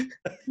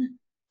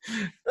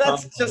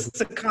 That's just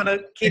the kind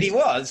of kid he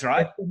was,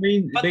 right?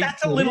 But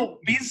that's a little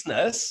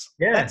business.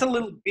 That's a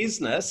little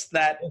business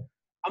that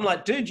I'm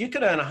like, dude, you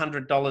could earn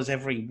 $100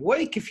 every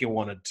week if you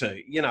wanted to,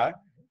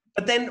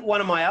 But then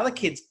one of my other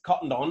kids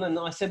cottoned on, and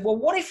I said, well,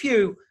 what if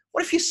you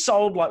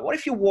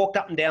walked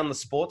up and down the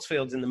sports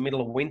fields in the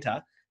middle of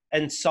winter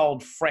and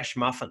sold fresh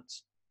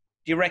muffins?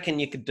 Do you reckon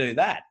you could do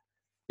that?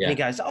 And he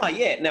goes, oh,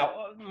 yeah. Now,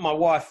 my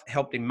wife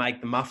helped him make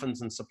the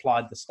muffins and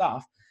supplied the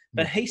stuff,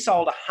 but he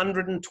sold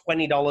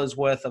 $120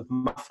 worth of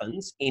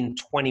muffins in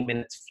 20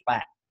 minutes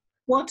flat.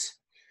 What?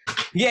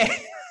 Yeah,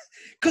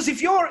 because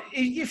if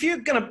you're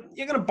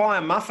gonna buy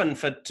a muffin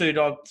for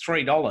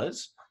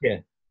 $3, Yeah.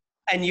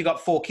 and you got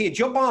 4 kids,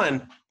 you're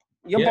buying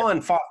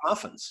 5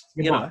 muffins.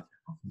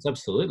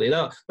 Absolutely.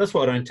 That's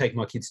why I don't take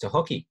my kids to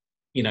hockey.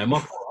 My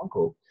poor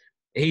uncle,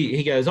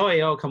 he goes, "Oh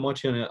yeah, I'll come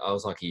watch you." And I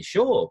was like, "Are you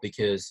sure?"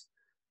 Because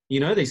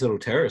these little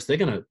terrorists, they're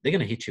gonna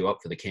hit you up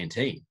for the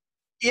canteen.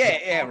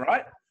 Yeah,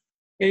 right.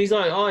 And he's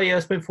like, "Oh yeah, I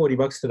spent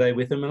 $40 today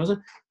with them." And I was like,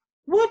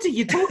 "What are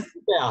you talking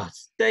about?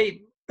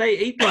 They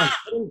eat lunch.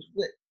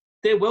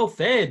 They're well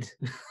fed."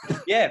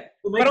 Yeah,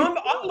 but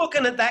I'm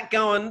looking at that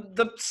going,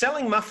 the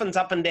selling muffins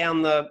up and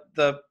down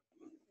the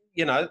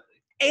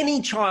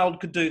any child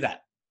could do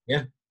that.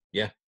 Yeah.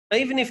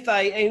 Even if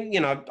they,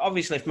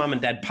 obviously if mum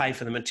and dad pay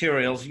for the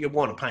materials, you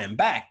want to pay them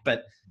back.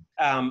 But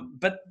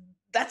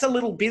that's a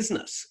little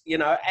business,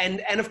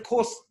 and of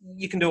course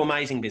you can do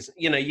amazing business.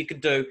 You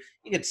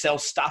could sell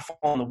stuff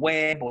on the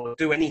web or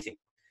do anything.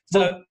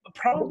 So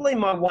probably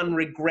my one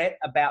regret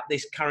about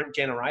this current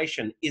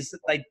generation is that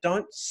they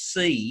don't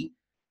see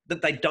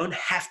that they don't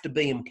have to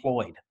be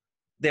employed.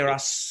 There are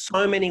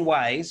so many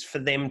ways for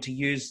them to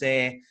use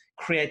their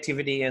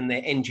creativity and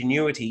their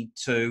ingenuity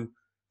to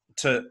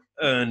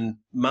earn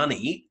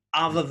money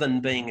other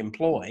than being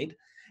employed.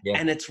 Yeah.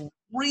 And it's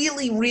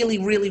really, really,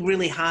 really,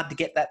 really hard to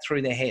get that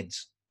through their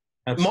heads.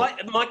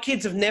 My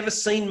kids have never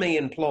seen me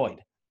employed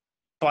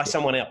by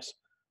someone else.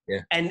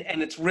 Yeah.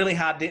 And it's really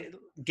hard to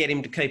get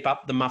him to keep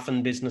up the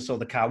muffin business or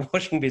the car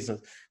washing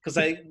business because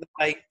they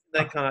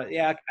kind of,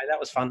 okay, that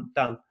was fun,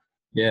 done.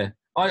 Yeah.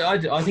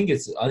 I think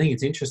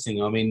it's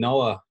interesting. I mean,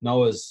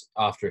 Noah's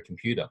after a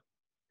computer,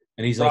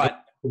 and he's like,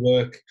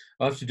 I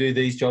have to do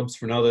these jobs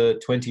for another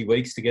 20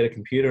 weeks to get a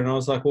computer. And I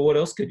was like, well, what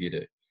else could you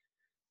do?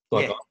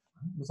 I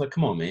was like,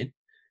 come on, man.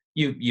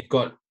 You've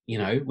got,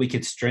 we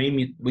could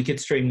stream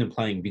them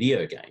playing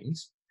video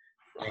games.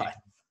 Right.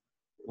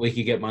 We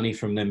could get money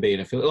from them being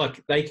affiliate.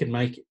 Like they could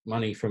make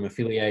money from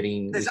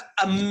affiliating. There's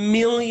a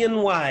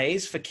million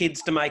ways for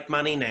kids to make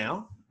money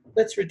now.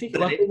 That's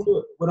ridiculous.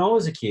 When I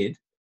was a kid,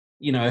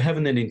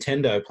 having the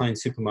Nintendo playing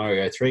Super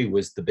Mario 3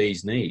 was the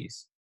bee's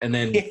knees. And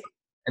then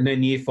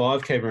Year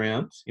 5 came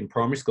around in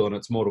primary school and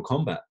it's Mortal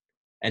Kombat.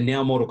 And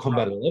now Mortal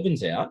Kombat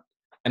 11's out.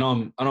 And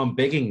I'm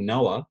begging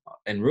Noah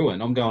and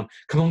Ruin. I'm going,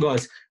 come on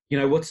guys,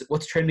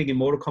 what's trending in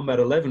Mortal Kombat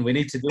 11? We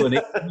need to do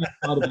an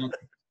about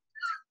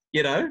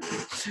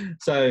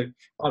So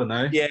I don't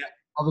know. Yeah.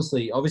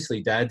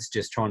 Obviously Dad's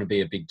just trying to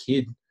be a big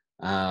kid.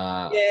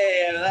 But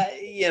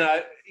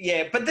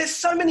there's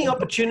so many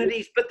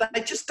opportunities, but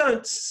they just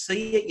don't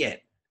see it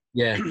yet.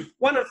 Yeah.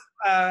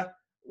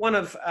 One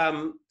of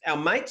our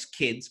mates'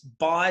 kids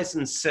buys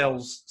and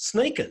sells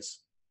sneakers,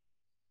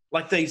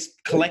 like these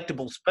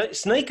collectible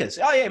sneakers.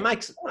 Oh yeah,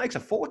 makes a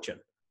fortune.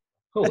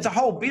 Cool. It's a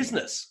whole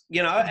business,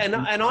 and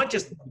I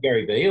just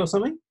Gary Vee or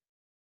something.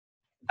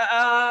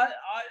 I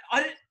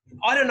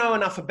don't know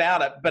enough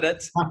about it, but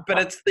it's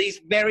these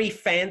very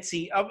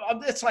fancy.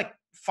 It's like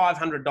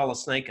 $500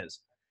 sneakers.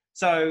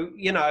 So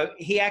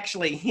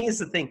here's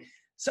the thing.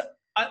 So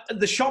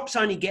the shops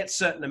only get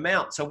certain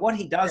amounts. So what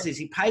he does is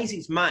he pays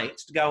his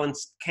mates to go and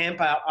camp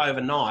out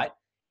overnight,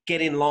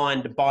 get in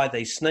line to buy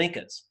these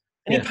sneakers,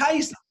 and he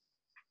pays them.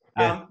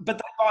 Yeah. But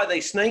they buy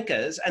these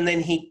sneakers, and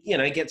then he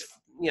gets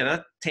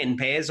 10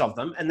 pairs of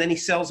them, and then he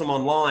sells them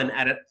online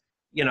at it,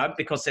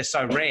 because they're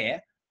so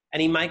rare,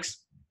 and he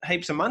makes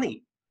heaps of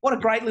money. What a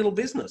great little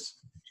business!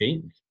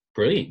 Gee,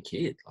 brilliant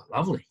kid,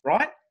 lovely,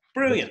 right?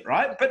 Brilliant,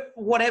 right? But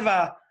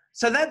whatever.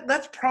 So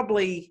that's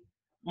probably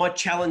my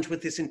challenge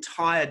with this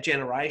entire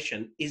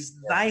generation is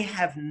they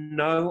have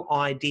no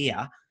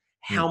idea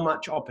how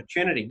much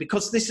opportunity,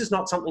 because this is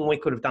not something we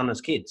could have done as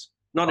kids.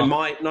 Not in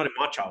my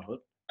childhood.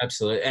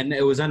 Absolutely. And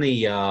it was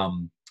only I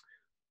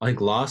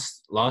think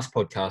last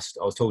podcast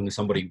I was talking to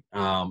somebody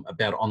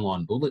about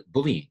online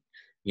bullying.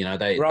 They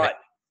had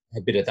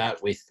a bit of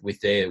that with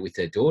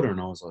their daughter,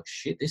 and I was like,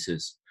 shit,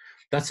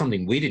 that's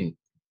something we didn't.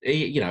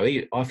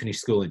 I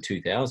finished school in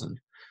 2000.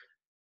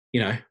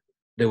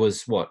 There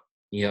was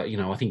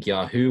I think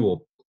Yahoo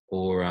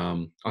or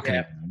I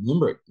can't even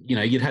remember it.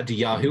 You'd had to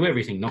Yahoo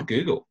everything, not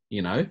Google.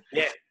 Yeah.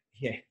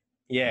 Madness.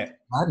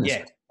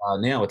 Yeah.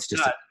 Now it's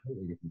just a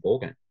completely different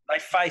ballgame.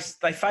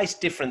 They face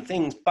different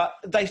things, but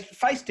they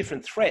face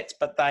different threats,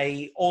 but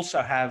they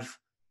also have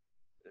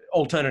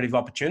alternative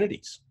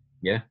opportunities.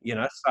 Yeah.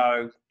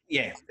 So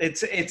yeah,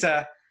 it's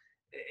a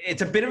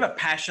bit of a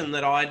passion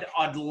that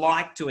I'd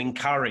like to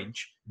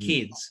encourage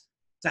kids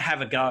to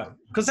have a go,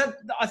 because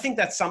I think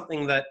that's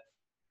something that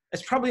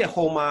it's probably a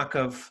hallmark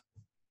of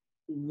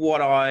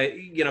what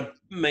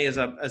me as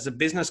a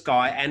business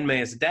guy and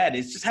me as a dad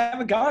is just have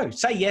a go,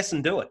 say yes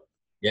and do it.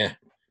 Yeah.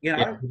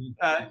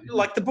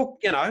 Like the book,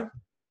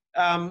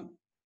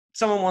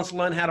 someone wants to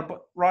learn how to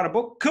write a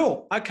book.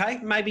 Cool. Okay.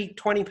 Maybe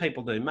 20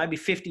 people do, maybe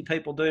 50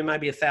 people do,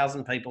 maybe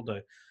 1,000 people do.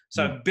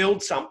 So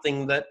build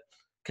something that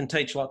can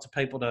teach lots of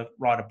people to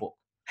write a book.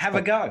 Have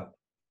a go.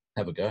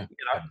 Have a go.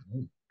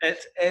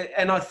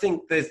 And I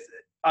think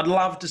I'd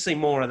love to see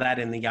more of that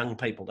in the young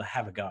people, to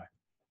have a go.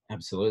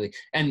 Absolutely.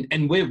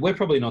 And we're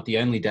probably not the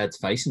only dads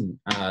facing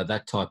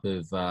that type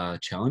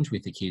of challenge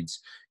with the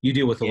kids. You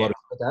deal with a lot of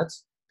other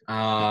dads.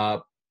 As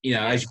you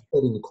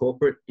said,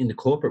 in the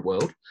corporate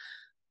world,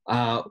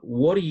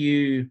 what are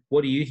you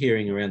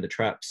hearing around the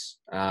traps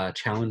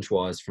challenge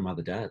wise from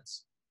other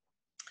dads?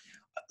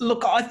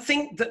 Look, I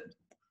think that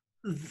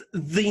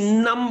the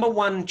number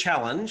one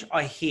challenge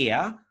I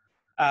hear,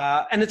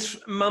 and it's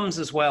mums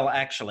as well,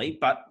 actually,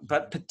 but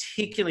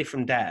particularly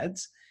from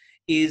dads,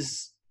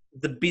 is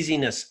the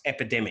busyness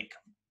epidemic.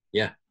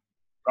 Yeah.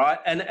 Right.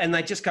 And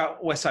they just go,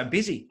 we're so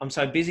busy. I'm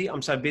so busy.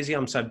 I'm so busy.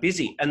 I'm so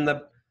busy. And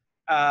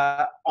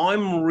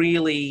I'm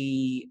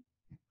really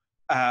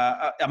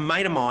a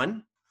mate of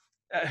mine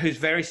who's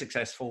very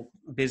successful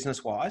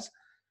business wise.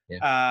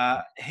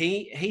 Yeah.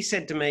 He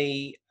said to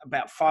me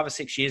about 5 or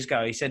 6 years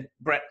ago, he said,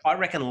 Brett, I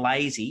reckon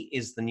lazy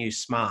is the new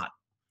smart.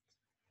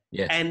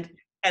 Yeah. And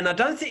I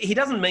don't think he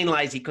doesn't mean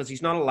lazy because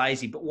he's not a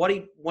lazy, but what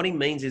he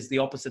means is the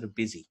opposite of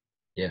busy.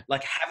 Yeah.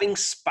 Like having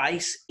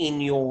space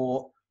in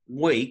your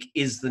week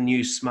is the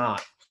new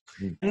smart.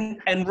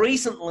 And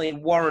recently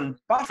Warren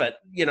Buffett,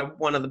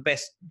 one of the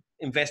best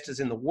investors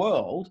in the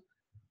world,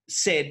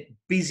 said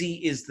busy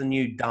is the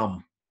new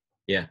dumb.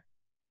 Yeah.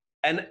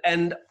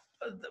 And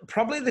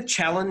probably the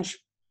challenge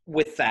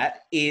with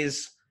that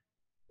is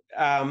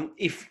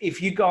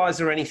if you guys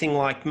are anything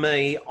like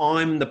me,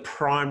 I'm the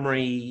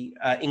primary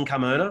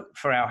income earner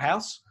for our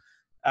house.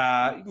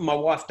 My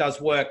wife does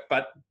work,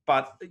 but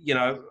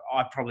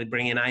I probably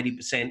bring in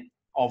 80%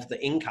 of the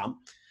income.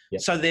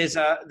 Yep. So there's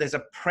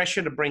a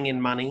pressure to bring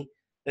in money.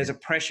 There's a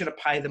pressure to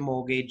pay the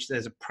mortgage.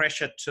 There's a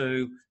pressure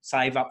to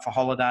save up for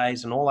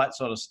holidays and all that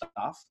sort of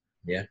stuff.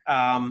 Yeah.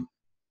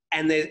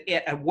 And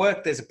at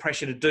work, there's a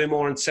pressure to do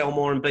more and sell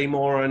more and be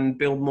more and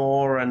build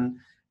more. And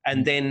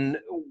then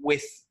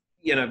with,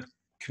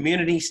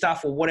 community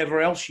stuff or whatever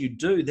else you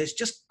do, there's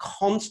just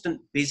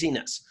constant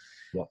busyness.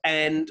 Yep.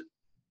 And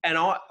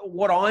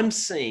what I'm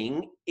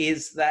seeing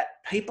is that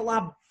people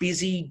are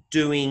busy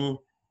doing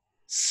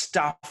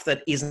stuff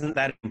that isn't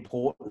that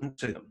important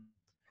to them.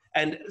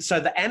 And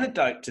so the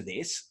antidote to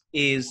this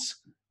is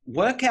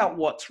work out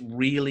what's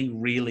really,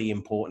 really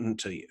important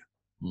to you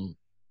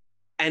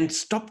and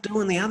stop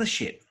doing the other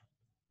shit.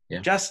 Yeah.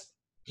 Just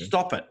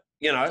stop it.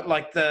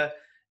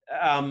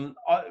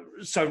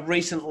 So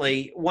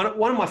recently, one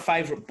of my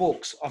favorite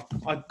books,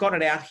 I've got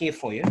it out here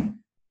for you,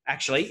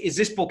 actually, is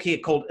this book here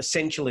called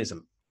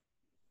Essentialism.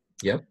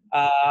 Yep.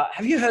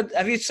 Have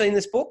you seen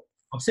this book?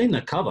 I've seen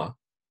the cover.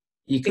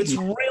 It's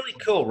really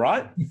cool,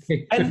 right?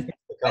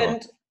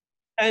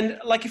 And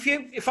like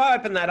if I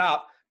open that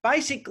up,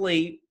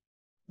 basically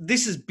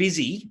this is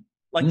busy,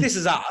 like this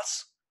is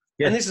us,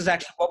 and this is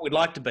actually what we'd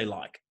like to be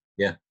like.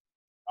 Yeah.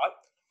 Right?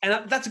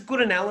 And that's a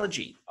good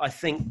analogy, I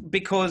think,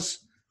 because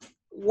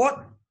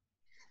what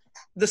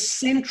the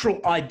central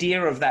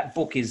idea of that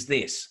book is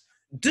this: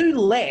 do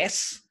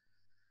less,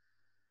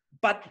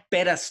 but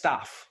better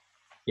stuff.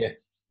 Yeah.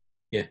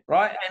 Yeah.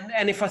 Right.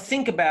 And if I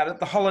think about it,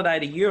 the holiday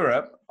to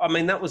Europe, I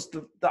mean, that was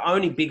the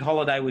only big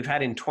holiday we've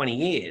had in 20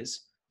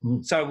 years.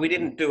 So we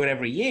didn't do it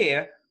every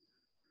year,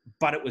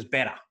 but it was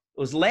better. It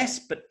was less,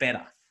 but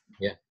better.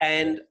 Yeah.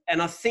 And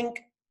I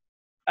think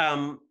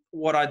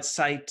what I'd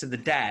say to the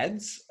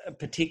dads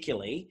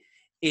particularly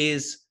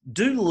is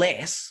do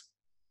less,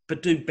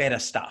 but do better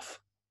stuff.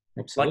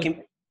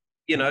 Absolutely.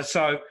 Like,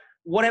 so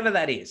whatever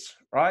that is,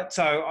 right?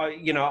 So,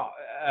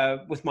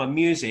 with my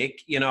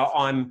music,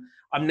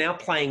 I'm now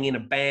playing in a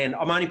band.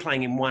 I'm only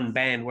playing in one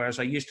band, whereas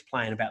I used to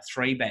play in about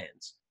 3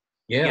 bands.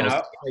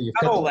 Yeah. You've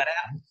cut all that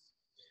out.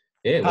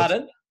 Yeah.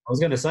 Pardon? I was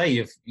going to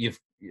say you've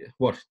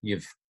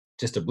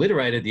just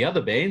obliterated the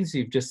other bands.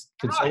 You've just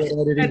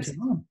consolidated into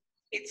one.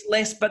 It's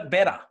less but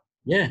better.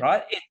 Yeah.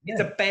 Right.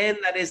 It's a band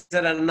that is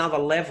at another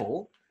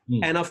level,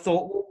 and I've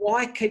thought, well,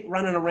 why keep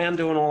running around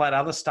doing all that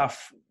other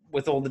stuff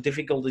with all the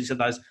difficulties of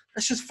those?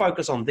 Let's just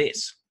focus on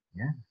this.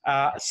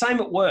 Yeah.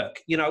 Same at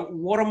work.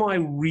 What am I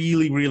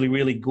really, really,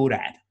 really good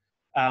at?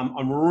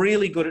 I'm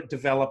really good at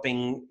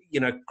developing,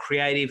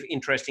 creative,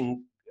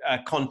 interesting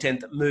content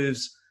that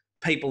moves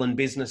people and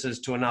businesses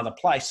to another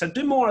place. So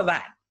do more of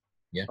that.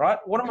 Yeah. Right.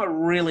 What am I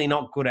really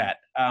not good at?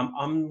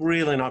 I'm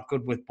really not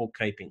good with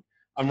bookkeeping.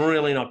 I'm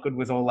really not good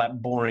with all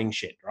that boring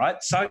shit. Right.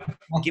 So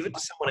give it to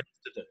someone else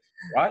to do.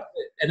 Right.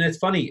 And it's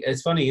funny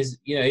is,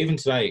 even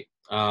today,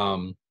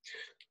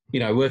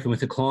 working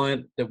with a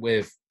client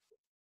that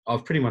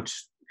I've pretty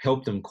much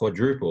helped them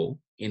quadruple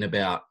in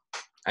about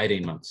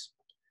 18 months.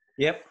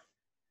 Yep.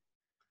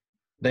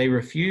 They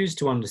refuse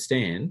to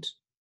understand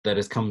that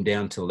it's come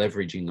down to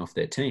leveraging off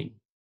their team.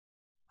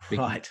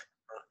 Right.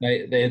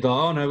 They're like,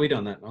 oh, no, we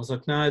done that. And I was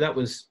like, no, that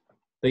was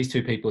these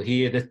 2 people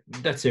here.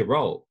 That's their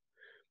role.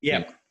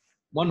 Yeah.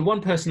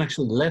 One person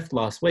actually left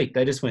last week.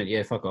 They just went,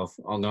 yeah, fuck off.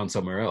 I'm going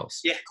somewhere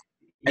else. Yeah.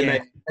 And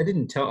they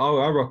didn't tell,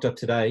 I rocked up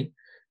today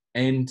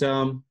and,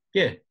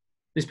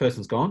 this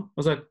person's gone. I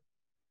was like,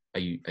 are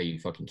you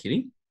fucking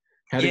kidding?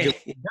 How did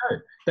you go?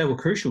 They were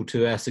crucial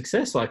to our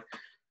success. Like,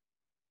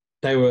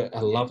 they were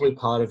a lovely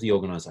part of the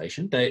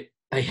organization. They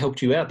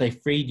helped you out. They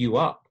freed you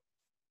up.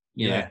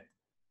 You know,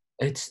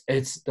 it's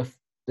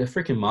the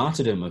freaking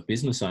martyrdom of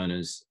business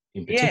owners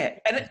in particular.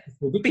 Yeah,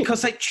 and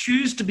because they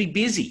choose to be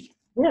busy.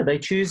 Yeah, they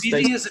choose.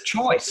 Busy is a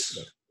choice.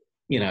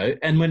 You know,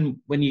 and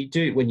when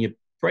you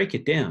break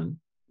it down,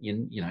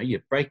 you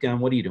break down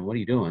what are you doing, what are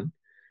you doing.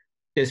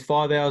 There's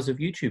 5 hours of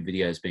YouTube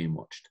videos being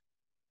watched.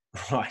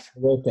 Right.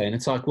 Okay, and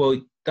it's like,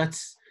 well,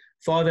 that's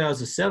 5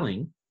 hours of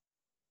selling.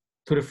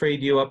 Could have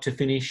freed you up to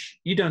finish.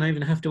 You don't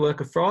even have to work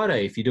a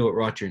Friday if you do it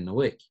right during the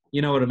week.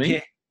 You know what I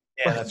mean?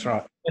 Yeah, that's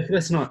right.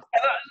 That's not.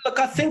 And look,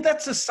 I think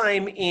that's the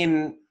same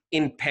in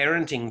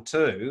parenting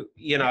too.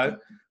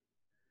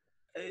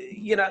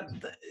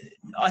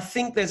 I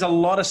think there's a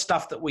lot of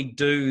stuff that we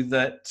do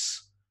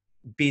that's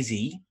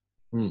busy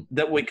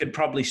that we could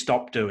probably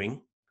stop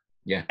doing.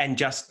 Yeah. And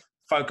just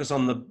focus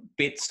on the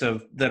bits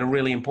that are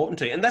really important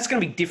to you. And that's going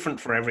to be different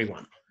for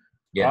everyone.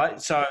 Yeah. Right.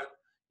 So,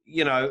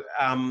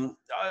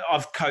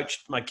 I've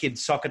coached my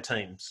kids' soccer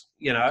teams,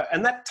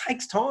 and that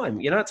takes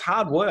time, it's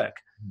hard work.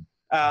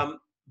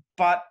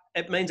 But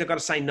it means I've got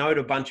to say no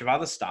to a bunch of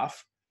other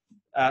stuff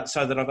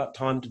so that I've got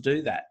time to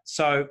do that.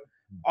 So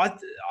I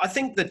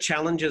think the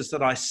challenges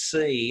that I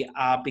see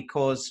are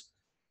because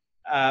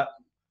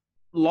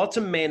lots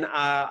of men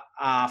are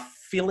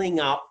filling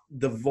up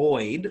the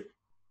void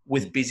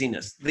with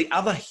busyness. The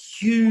other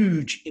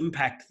huge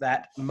impact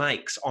that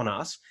makes on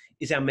us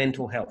is our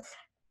mental health.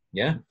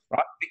 Yeah.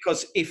 Right?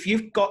 Because if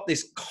you've got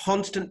this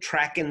constant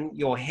track in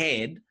your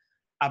head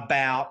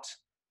about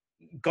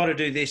got to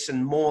do this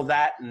and more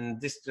that and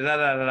this,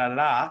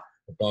 right?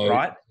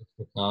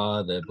 The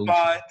car,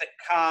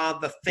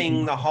 the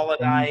thing, the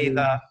holiday,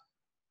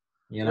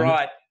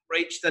 right.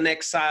 Reach the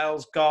next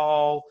sales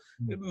goal.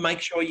 Make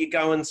sure you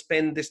go and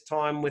spend this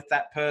time with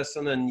that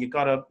person and you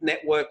got to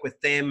network with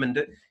them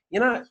and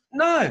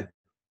no,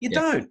 you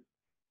don't.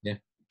 Yeah.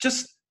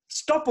 Just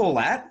stop all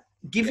that.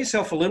 Give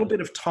yourself a little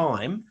bit of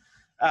time.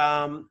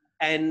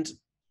 And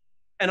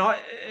I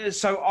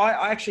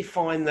actually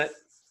find that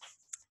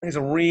there's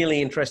a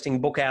really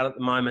interesting book out at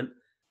the moment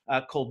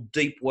called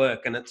Deep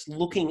Work, and it's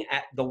looking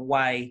at the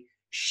way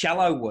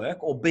shallow work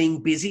or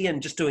being busy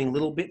and just doing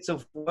little bits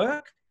of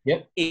work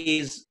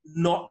is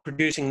not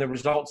producing the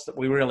results that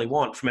we really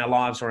want from our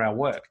lives or our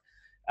work.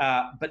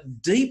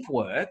 But deep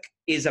work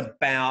is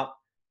about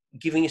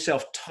giving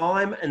yourself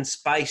time and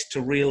space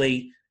to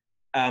really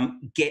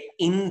get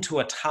into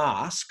a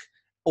task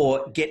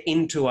or get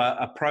into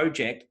a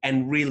project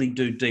and really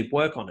do deep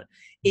work on it.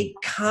 It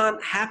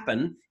can't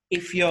happen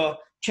if you're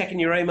checking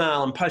your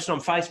email and posting on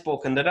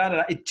Facebook and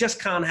da-da-da. It just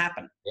can't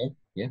happen.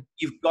 Yeah.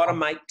 You've got to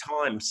make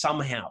time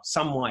somehow,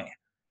 somewhere.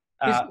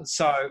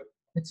 So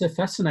it's a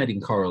fascinating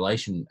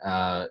correlation,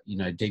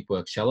 deep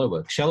work, shallow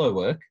work. Shallow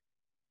work,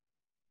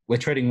 we're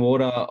treading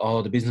water.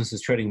 Oh, the business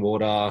is treading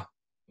water.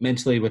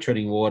 Mentally, we're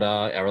treading water.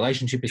 Our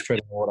relationship is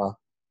treading water.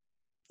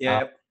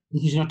 Yeah.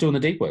 Because you're not doing the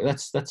deep work.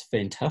 That's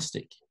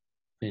fantastic.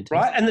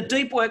 Right. And the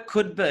deep work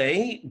could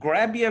be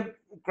grab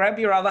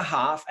your other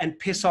half and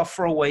piss off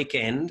for a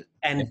weekend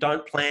and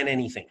don't plan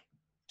anything.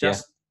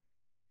 Just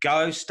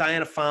go stay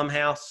in a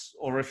farmhouse,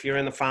 or if you're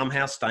in the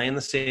farmhouse, stay in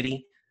the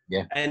city.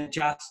 Yeah. And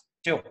just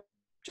chill.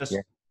 Just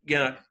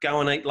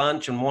go and eat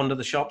lunch and wander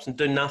the shops and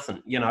do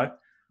nothing,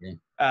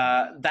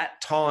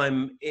 that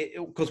time,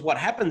 because what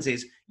happens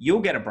is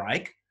you'll get a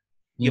break.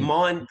 Your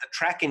mind, the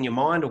track in your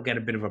mind will get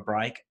a bit of a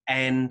break.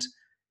 And,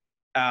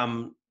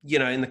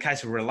 in the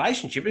case of a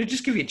relationship, it'll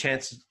just give you a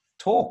chance to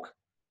talk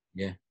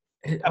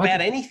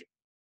about anything.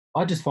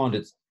 I just find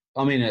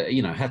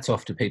hats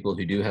off to people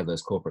who do have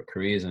those corporate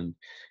careers and,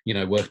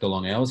 work the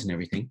long hours and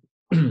everything.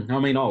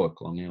 I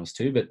work long hours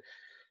too, but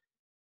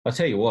I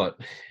tell you what,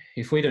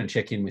 if we don't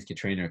check in with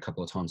Katrina a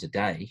couple of times a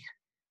day,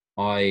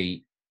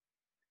 I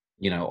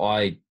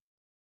don't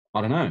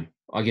know.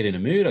 I get in a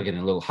mood. I get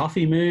in a little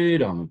huffy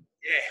mood. No,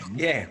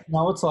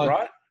 it's like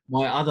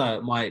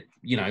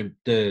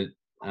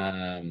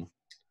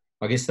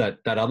I guess that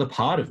other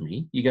part of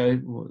me, you go,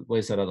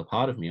 where's that other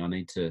part of me? I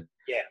need to,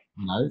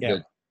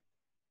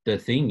 the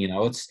thing,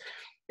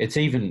 it's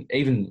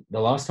even the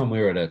last time we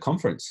were at a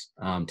conference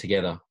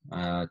together,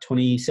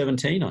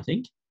 2017, I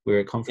think we were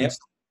at a conference.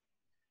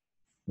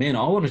 Man,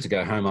 I wanted to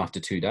go home after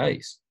 2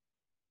 days.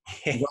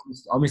 I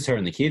missed her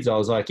and the kids. I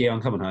was like,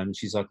 I'm coming home. And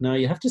she's like, no,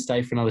 you have to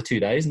stay for another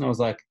 2 days. And I was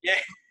like,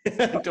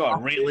 do I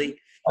really?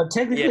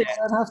 Technically, I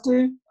don't have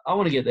to. I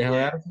want to get the hell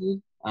out of here.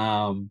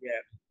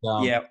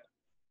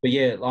 But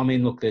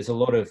look, there's a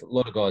lot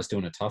of guys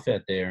doing it tough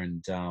out there,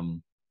 and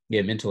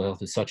mental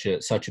health is such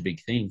a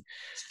big thing.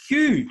 It's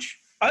huge.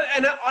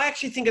 And I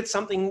actually think it's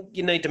something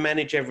you need to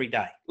manage every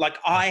day. Like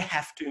I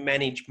have to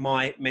manage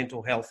my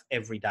mental health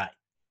every day.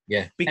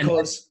 Yeah.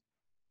 Because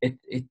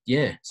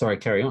sorry,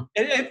 carry on.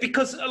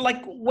 Because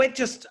we're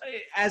just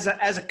as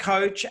a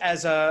coach,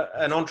 as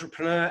an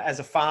entrepreneur, as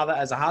a father,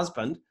 as a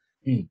husband,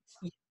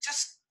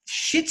 just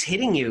shit's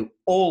hitting you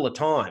all the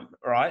time,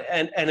 right?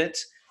 And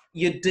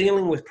you're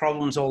dealing with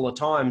problems all the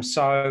time.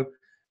 So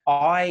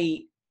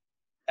I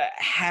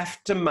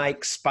have to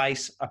make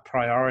space a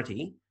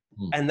priority,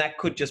 and that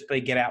could just be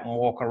get out and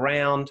walk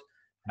around.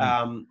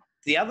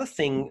 The other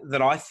thing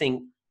that I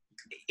think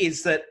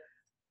is that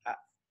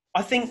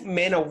I think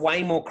men are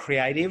way more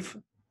creative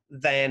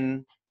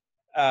than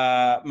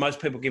most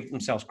people give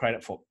themselves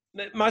credit for.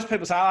 Most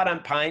people say, oh, I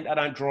don't paint, I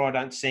don't draw, I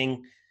don't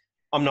sing,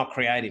 I'm not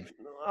creative.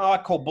 I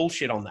call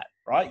bullshit on that,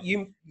 right?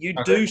 You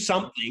do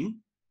something,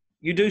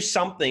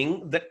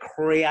 that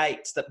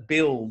creates, that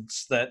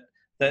builds, that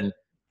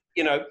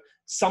you know,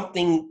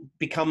 something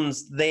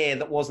becomes there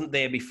that wasn't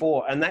there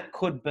before. And that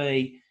could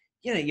be,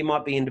 you know, you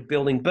might be into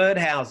building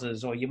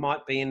birdhouses, or you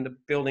might be into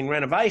building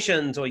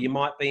renovations, or you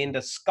might be into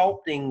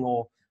sculpting,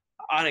 or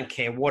I don't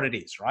care what it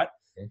is, right?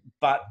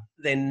 But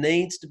there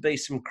needs to be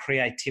some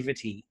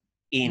creativity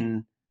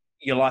in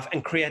your life,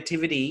 and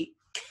creativity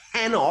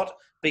cannot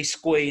be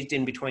squeezed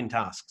in between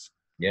tasks.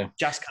 Yeah.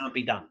 Just can't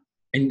be done.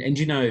 And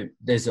you know,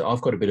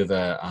 I've got a bit of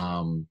a,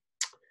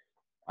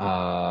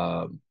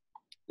 I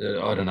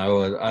don't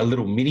know, a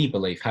little mini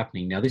belief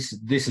happening. Now, this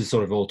is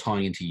sort of all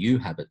tying into you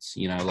habits,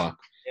 you know, like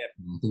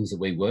things that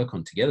we work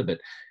on together. But,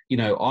 you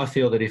know, I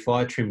feel that if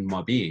I trimmed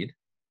my beard,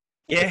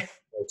 the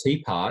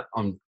tea part,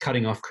 I'm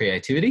cutting off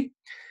creativity.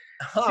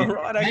 Oh,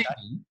 right. Okay.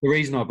 The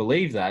reason I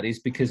believe that is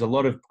because a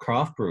lot of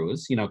craft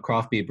brewers, you know,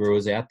 craft beer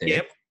brewers out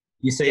there,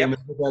 you see them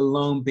with their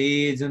long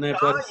beards and they've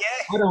got,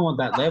 I don't want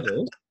that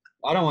level.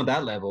 I don't want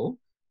that level.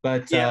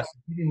 But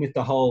with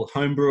the whole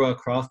home brewer,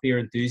 craft beer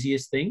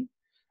enthusiast thing,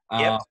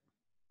 I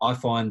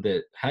find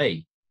that,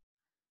 hey,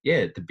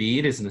 the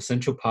beard is an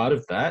essential part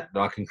of that.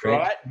 I can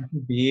create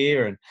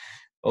beer, and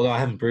although I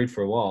haven't brewed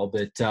for a while,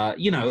 but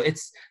you know,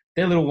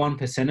 they're little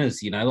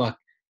 1%ers, you know, like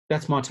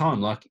that's my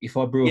time. Like if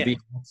I brew a beer,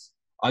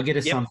 I get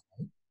a Sunday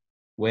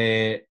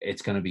where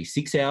it's going to be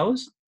 6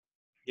 hours.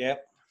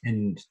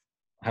 And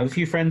have a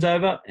few friends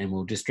over, and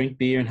we'll just drink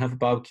beer and have a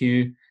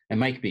barbecue and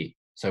make beer.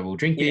 So we'll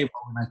drink beer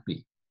while we make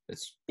beer.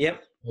 It's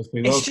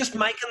just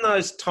making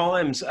those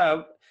times.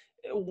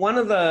 One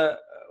of the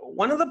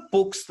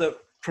books that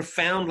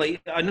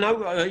profoundly, I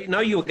know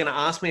you were going to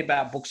ask me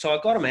about books, so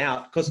I got them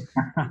out, because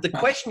the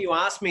question you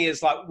asked me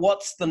is like,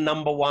 what's the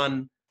number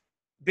one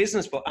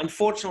business book?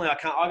 Unfortunately, I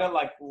can't. I got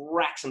like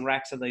racks and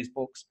racks of these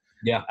books.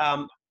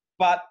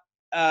 But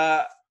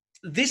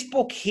this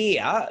book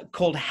here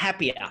called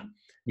Happier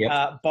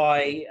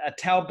by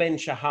Tal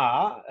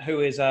Ben-Shahar, who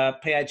is a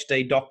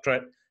PhD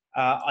doctorate.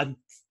 I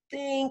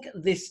think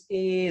this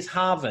is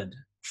Harvard.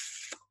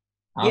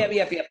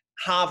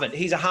 Harvard.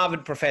 He's a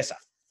Harvard professor,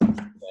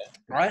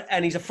 right?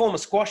 And he's a former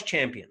squash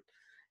champion.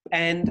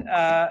 And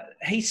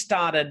he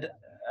started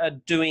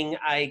doing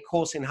a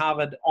course in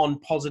Harvard on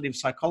positive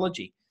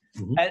psychology.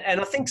 And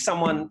I think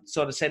someone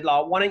sort of said,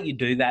 like, why don't you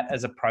do that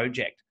as a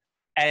project?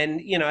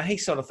 And, you know, he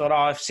sort of thought,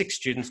 oh, if 6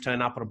 students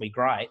turn up, it'll be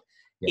great.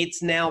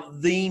 It's now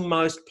the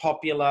most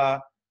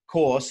popular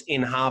course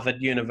in Harvard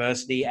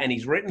University, and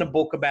he's written a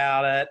book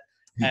about it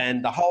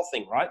and the whole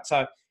thing, right?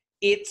 So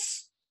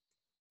it's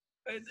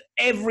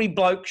every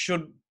bloke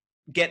should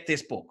get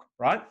this book,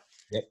 right?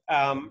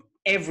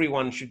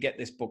 Everyone should get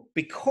this book,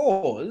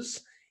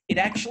 because it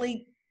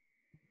actually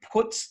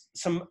puts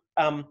some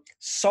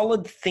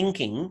solid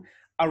thinking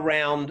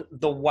around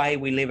the way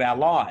we live our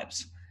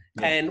lives.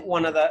 And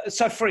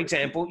so for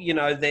example, you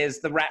know, there's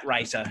the rat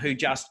racer who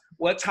just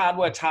works hard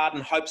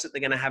and hopes that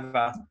they're going to have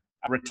a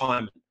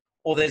retirement.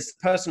 Or there's the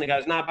person who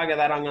goes, no, bugger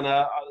that,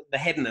 the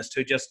hedonist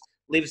who just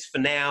lives for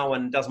now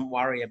and doesn't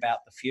worry about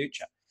the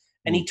future.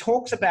 And he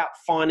talks about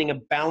finding a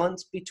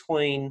balance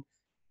between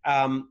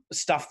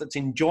stuff that's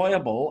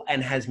enjoyable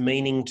and has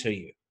meaning to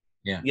you,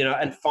 you know,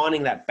 and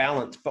finding that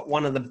balance. But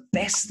one of the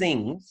best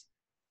things,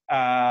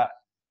 the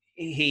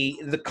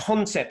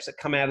concepts that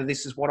come out of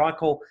this is what I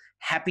call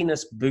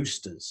happiness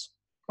boosters.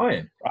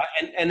 Right?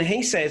 And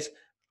he says,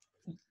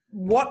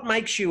 what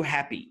makes you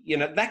happy? You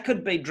know, that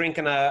could be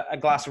drinking a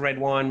glass of red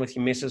wine with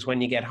your missus when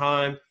you get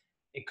home.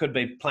 It could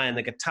be playing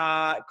the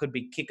guitar. It could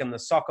be kicking the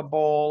soccer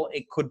ball.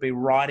 It could be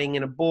writing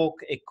in a book.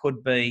 It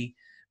could be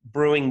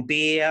brewing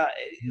beer,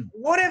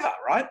 whatever,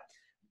 right?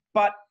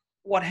 But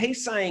what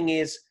he's saying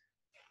is,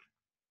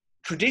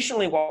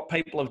 traditionally what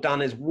people have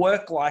done is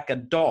work like a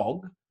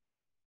dog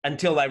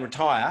until they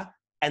retire,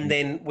 and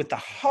then with the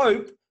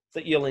hope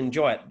that you'll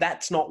enjoy it.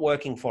 That's not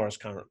working for us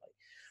currently.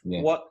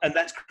 And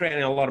that's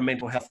creating a lot of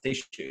mental health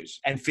issues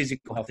and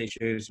physical health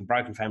issues and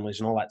broken families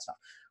and all that stuff.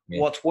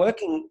 What's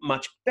working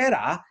much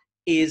better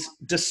is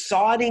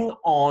deciding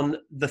on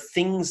the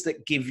things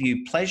that give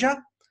you pleasure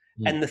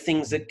and the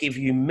things that give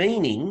you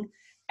meaning,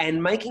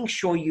 and making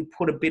sure you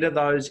put a bit of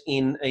those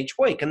in each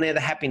week. And they're the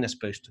happiness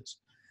boosters.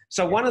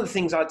 So one of the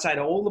things I'd say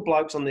to all the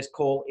blokes on this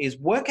call is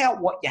work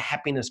out what your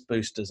happiness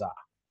boosters are.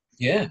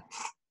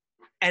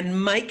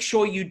 And make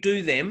sure you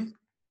do them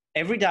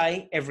every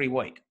day, every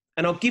week.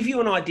 And I'll give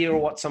you an idea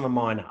of what some of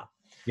mine are.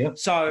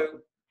 So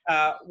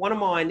one of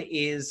mine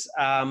is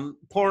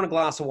pouring a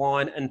glass of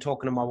wine and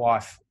talking to my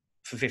wife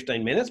for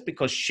 15 minutes,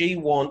 because she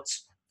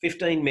wants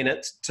 15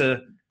 minutes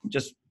to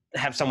just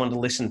have someone to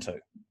listen to,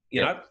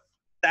 you know.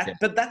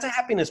 But that's a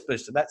happiness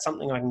booster. That's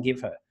something I can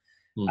give her.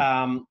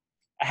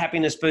 A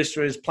happiness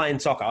booster is playing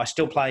soccer. I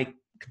still play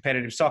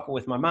competitive soccer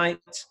with my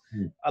mates.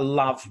 I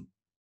love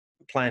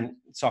playing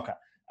soccer.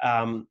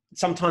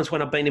 Sometimes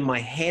when I've been in my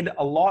head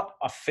a lot,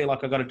 I feel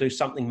like I've got to do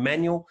something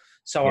manual.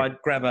 So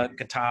I'd grab a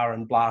guitar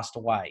and blast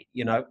away,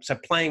 So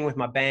playing with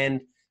my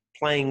band,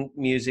 playing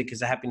music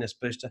is a happiness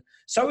booster.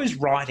 So is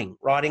writing.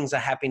 Writing's a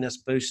happiness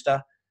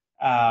booster.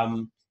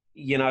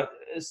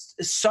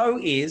 So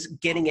is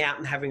getting out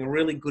and having a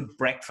really good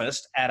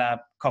breakfast at a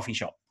coffee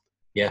shop.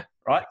 Yeah.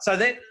 Right. So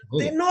they're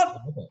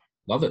not.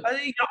 Love it.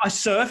 I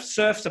surf.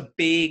 Surf's a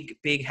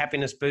big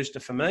happiness booster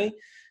for me.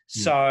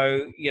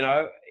 So,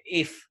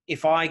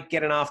 if I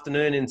get an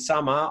afternoon in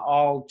summer,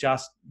 I'll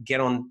just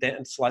get on.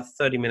 It's like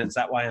 30 minutes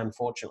that way,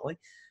 unfortunately.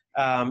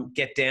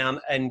 Get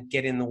down and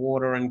get in the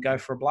water and go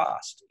for a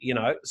blast,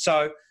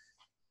 So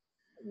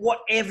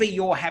whatever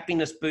your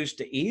happiness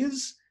booster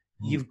is,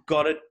 you've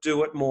got to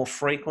do it more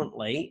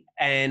frequently.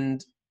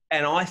 And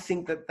I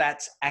think that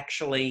that's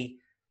actually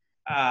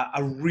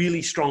a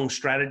really strong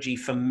strategy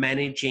for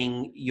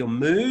managing your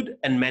mood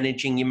and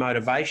managing your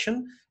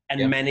motivation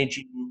and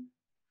managing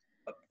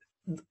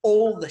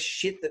all the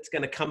shit that's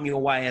going to come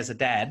your way as a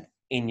dad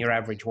in your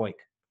average week.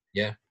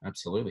 Yeah,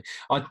 absolutely.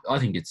 I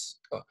think it's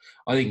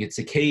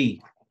a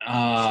key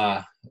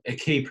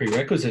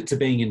prerequisite to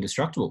being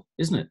indestructible,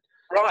 isn't it?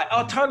 Right.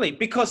 Oh, totally.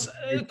 Because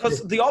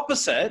the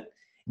opposite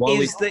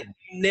is that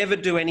you never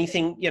do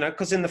anything,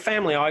 because in the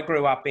family I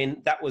grew up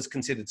in, that was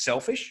considered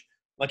selfish.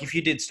 Like if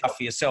you did stuff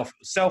for yourself, it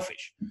was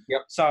selfish.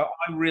 Yep. So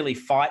I really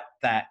fight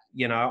that,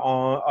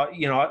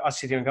 I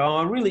sit here and go,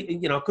 I really,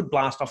 I could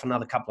blast off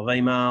another couple of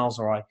emails,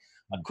 or I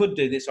could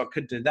do this, or I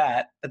could do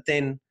that. But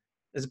then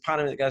there's a part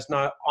of me that goes,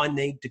 no, I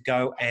need to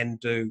go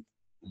and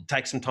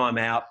take some time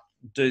out,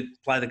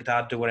 play the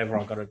guitar, do whatever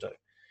I've got to do.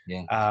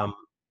 Yeah.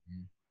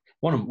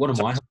 One of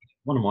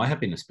my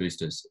happiness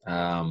boosters.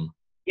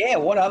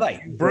 What are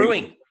they?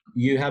 Brewing.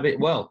 You have it.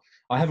 Well,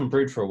 I haven't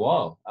brewed for a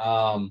while.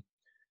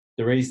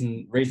 The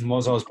reason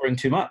was I was brewing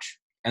too much,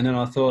 and then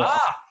I thought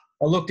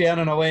I looked down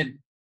and I went,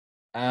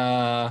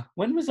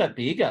 when was that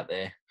beer gut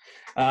there?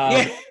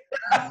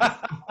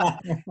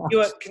 You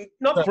were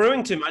not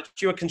brewing too much.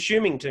 You were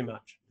consuming too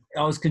much.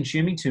 I was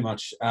consuming too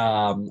much,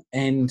 and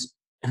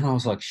I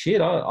was like, shit.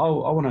 I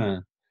want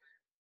to.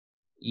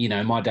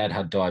 My dad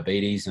had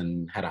diabetes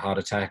and had a heart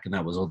attack, and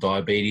that was all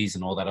diabetes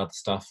and all that other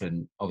stuff.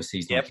 And obviously,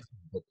 he's not.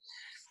 But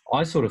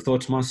I sort of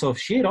thought to myself,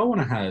 shit, I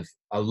want to have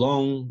a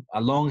long,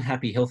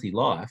 happy, healthy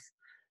life.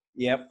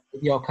 Yep.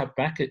 Maybe I'll cut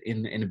back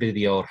in a bit of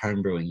the old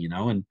home brewing,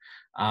 and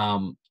I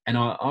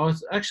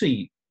was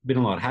actually been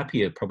a lot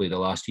happier probably the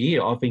last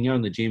year. I've been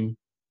going to the gym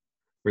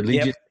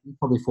religiously,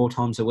 probably 4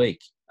 times a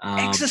week.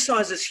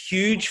 Exercise is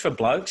huge for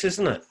blokes,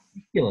 isn't it?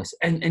 Ridiculous.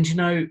 And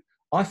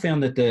I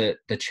found that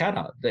the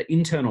chatter, the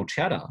internal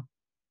chatter,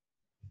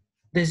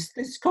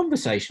 there's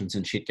conversations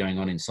and shit going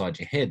on inside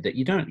your head that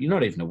you're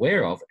not even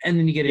aware of, and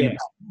then you get in.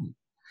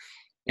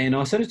 And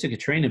I said it to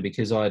Katrina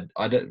because I'd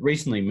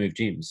recently moved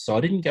gyms, so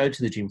I didn't go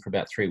to the gym for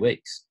about 3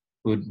 weeks.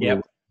 We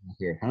were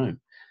here at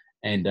home,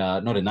 and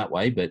not in that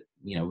way, but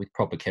with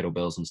proper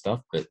kettlebells and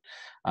stuff. But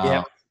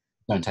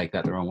don't take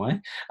that the wrong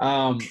way.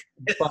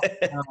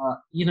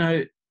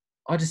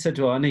 I just said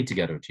to her, I need to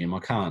go to a gym. I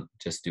can't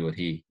just do it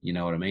here. You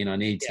know what I mean? I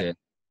need to.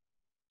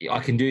 I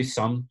can do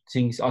some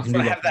things. I can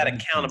have that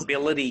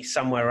accountability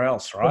somewhere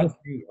else, right?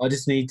 I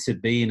just need to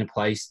be in a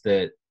place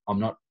that I'm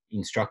not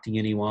instructing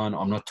anyone.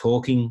 I'm not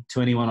talking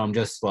to anyone. I'm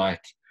just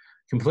like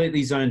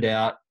completely zoned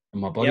out,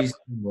 and my body's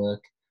doing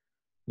work.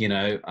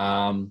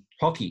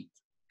 Hockey.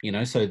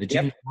 So the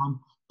gym,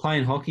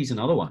 playing hockey's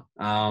another one.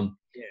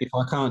 If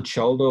I can't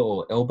shoulder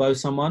or elbow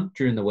someone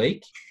during the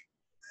week,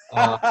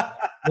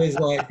 there's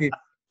like,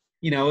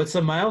 it's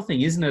a male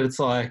thing, isn't it? It's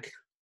like,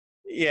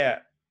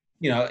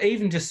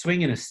 even just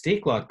swinging a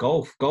stick, like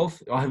golf.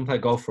 I haven't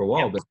played golf for a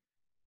while, but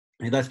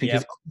that's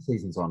because the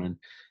season's on.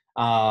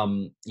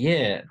 And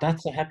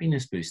that's a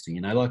happiness booster.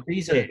 Like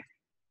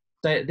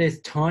there's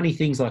tiny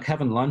things like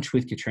having lunch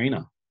with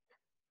Katrina.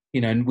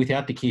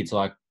 Without the kids,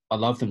 like I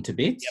love them to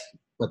bits,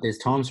 but there's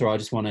times where I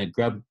just want to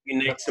grab. You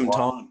need some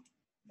time.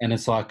 And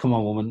it's like, come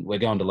on, woman, we're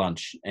going to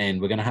lunch, and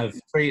we're going to have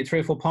three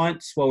or 4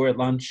 pints while we're at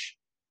lunch,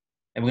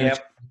 and we're going to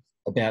chat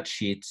about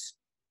shit,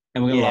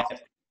 and we're going to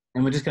laugh,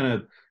 and we're just going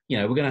to,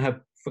 we're going to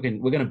have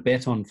we're going to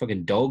bet on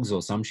fucking dogs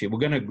or some shit. We're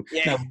going to,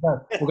 we'll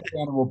go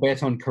down and we'll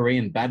bet on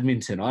Korean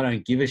badminton. I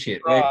don't give a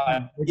shit.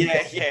 Right. We're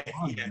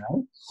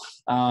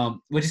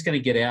just going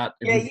to get out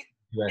and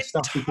do our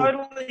stuff.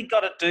 Totally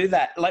got to do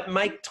that. Like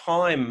make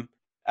time.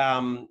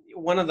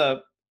 One of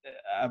the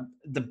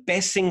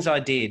best things I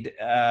did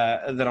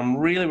that I'm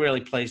really,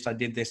 really pleased I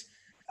did this.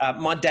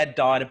 My dad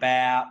died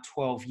about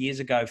 12 years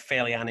ago,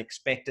 fairly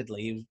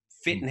unexpectedly. He was a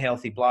fit and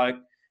healthy bloke,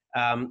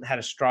 had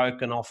a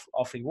stroke, and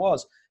off he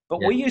was.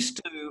 But we used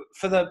to,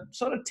 for the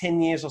sort of 10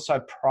 years or so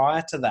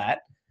prior to that,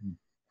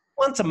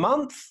 once a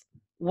month,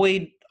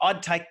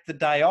 I'd take the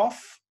day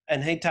off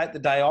and he'd take the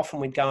day off,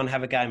 and we'd go and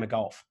have a game of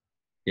golf.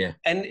 Yeah.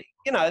 And,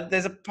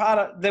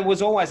 there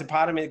was always a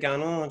part of me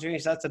going, oh,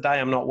 geez, that's a day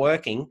I'm not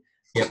working.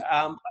 Yep.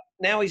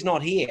 Now he's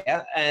not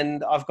here,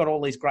 and I've got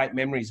all these great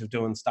memories of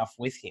doing stuff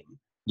with him.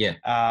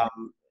 Yeah.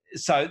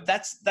 So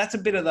that's a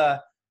bit of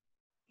the,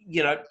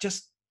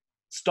 just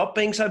stop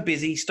being so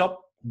busy,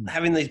 stop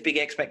having these big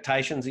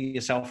expectations of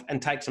yourself,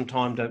 and take some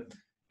time to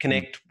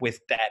connect with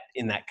Dad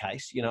in that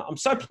case. I'm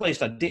so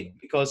pleased I did,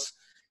 because,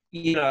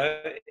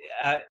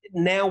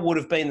 now would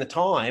have been the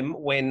time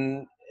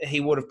when he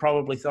would have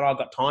probably thought, I've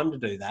got time to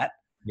do that.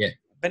 Yeah.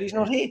 But he's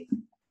not here.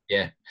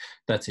 Yeah,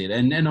 that's it.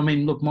 And I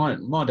mean, look, my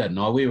dad and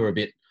I, we were a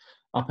bit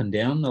up and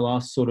down the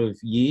last sort of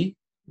year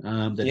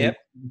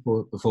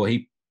before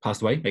he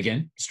passed away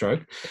again,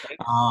 stroke.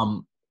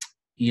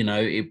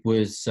 It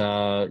was,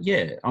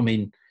 I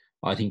mean,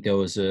 I think there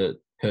was a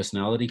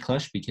personality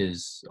clash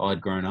because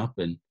I'd grown up,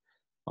 and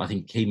I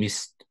think he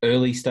missed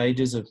early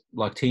stages of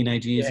like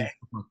teenage years and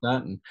stuff like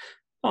that. And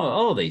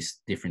all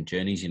these different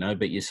journeys,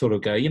 but you sort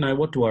of go,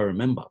 what do I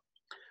remember?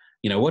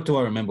 What do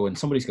I remember when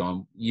somebody's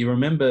gone? You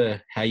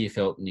remember how you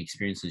felt and the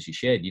experiences you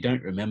shared. You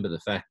don't remember the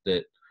fact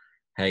that,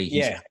 hey,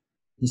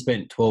 he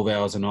spent 12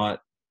 hours a night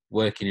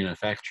working in a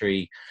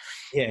factory,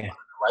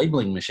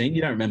 labeling machine.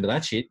 You don't remember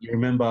that shit. You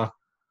remember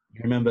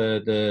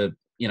the,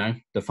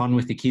 the fun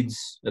with the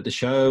kids at the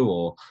show,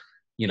 or,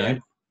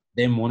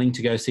 them wanting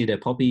to go see their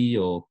poppy,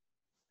 or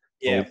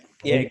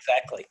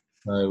exactly.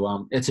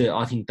 So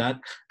I think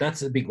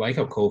that's a big wake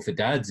up call for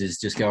dads, is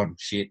just going,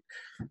 shit,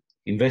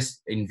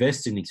 invest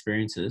in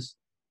experiences,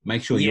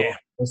 make sure you're the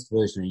best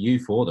version of you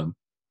for them.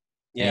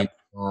 Yeah.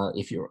 And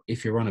if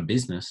you run a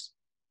business,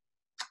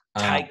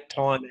 take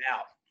time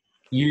out.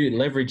 You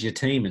leverage your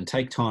team and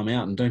take time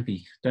out, and don't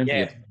be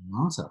a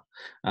answer.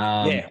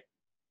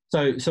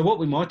 So what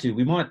we might do,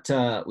 we might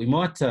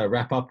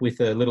wrap up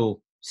with a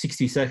little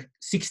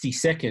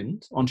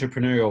 60-second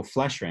entrepreneurial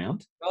flash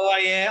round. Oh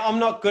yeah, I'm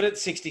not good at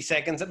 60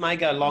 seconds. It may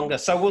go longer,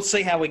 so we'll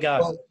see how we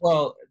go.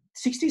 Well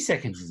 60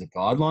 seconds is a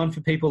guideline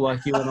for people like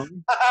you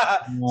and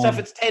I. So if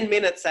it's 10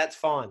 minutes, that's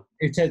fine.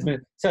 It's 10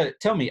 minutes. So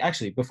tell me,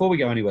 actually, before we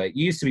go anywhere,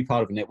 you used to be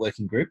part of a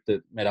networking group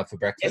that met up for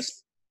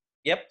breakfast.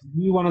 Yes. Yep.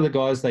 Were you one of the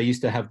guys they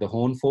used to have the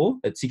horn for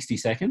at 60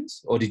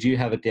 seconds, or did you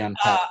have it down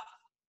pat?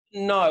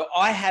 No,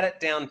 I had it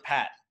down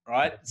pat,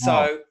 right?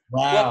 So,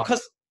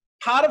 because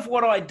part of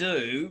what I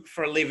do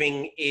for a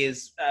living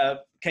is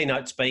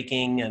keynote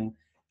speaking and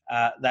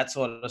that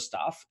sort of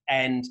stuff.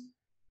 And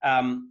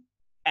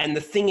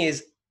the thing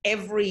is,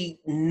 every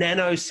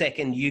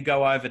nanosecond you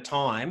go over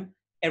time,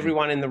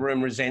 everyone in the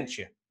room resents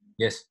you.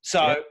 Yes.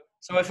 So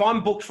if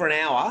I'm booked for an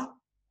hour,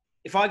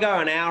 if I go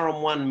an hour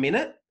and 1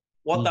 minute,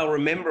 what they'll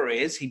remember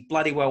is he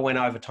bloody well went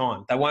over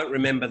time. They won't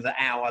remember the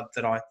hour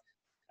that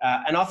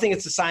and I think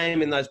it's the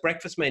same in those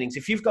breakfast meetings.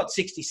 If you've got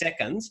 60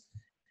 seconds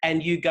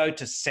and you go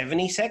to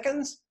 70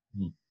 seconds,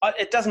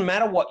 it doesn't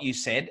matter what you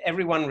said.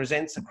 Everyone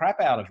resents the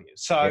crap out of you.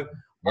 So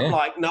I'm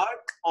like, no,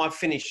 I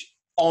finish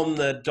on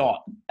the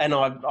dot, and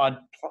I'd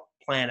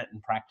plan it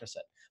and practice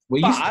it.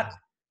 But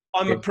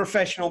I'm a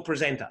professional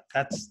presenter.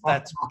 That's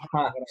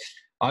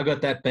I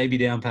got that baby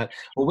down pat.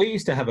 Well, we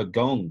used to have a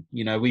gong.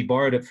 We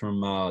borrowed it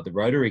from the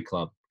Rotary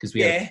Club because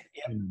we had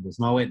members.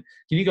 And I went,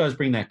 "Can you guys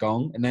bring that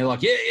gong?" And they're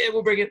like, "Yeah,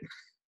 we'll bring it."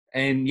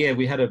 And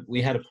we had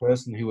a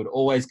person who would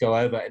always go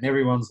over, and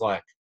everyone's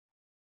like,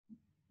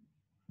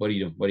 "What are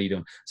you doing? What are you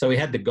doing?" So we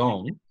had the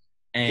gong,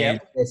 and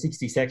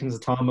 60 seconds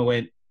of time. I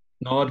went,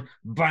 nod,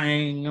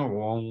 bang,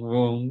 wrong,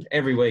 wrong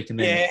every week, and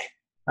then it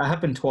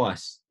happened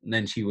twice, and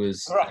then she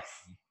was.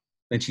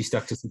 Then she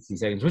stuck to 60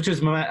 seconds, which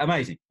was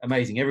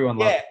amazing. Everyone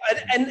loved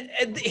it.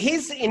 And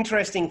here's the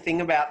interesting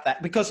thing about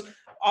that, because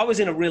I was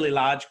in a really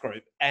large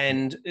group,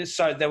 and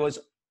so there was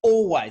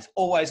always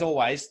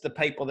the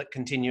people that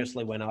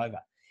continuously went over.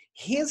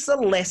 Here's the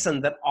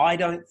lesson that I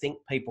don't think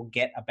people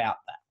get about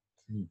that.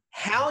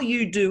 How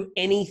you do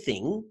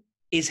anything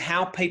is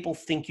how people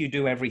think you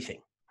do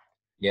everything.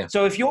 Yeah.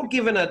 So if you're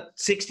given a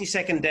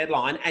 60-second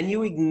deadline and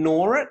you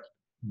ignore it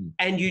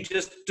and you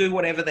just do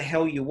whatever the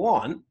hell you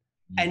want,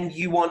 and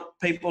you want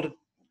people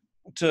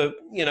to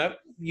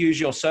use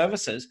your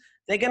services,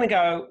 they're going to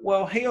go,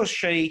 well, he or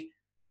she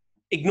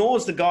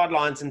ignores the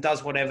guidelines and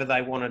does whatever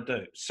they want to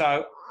do.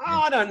 So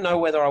I don't know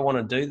whether I want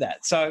to do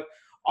that. So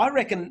I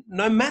reckon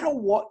no matter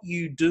what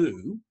you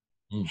do,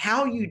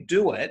 how you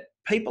do it,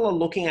 people are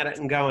looking at it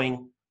and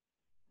going,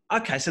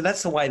 okay, so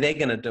that's the way they're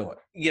going to do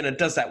it.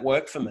 Does that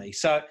work for me?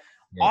 So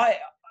I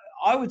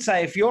would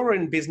say if you're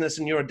in business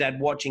and you're a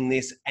dad watching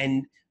this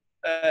and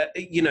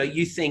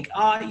you think,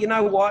 you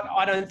know what?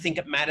 I don't think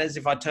it matters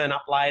if I turn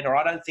up late, or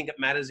I don't think it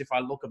matters if I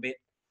look a bit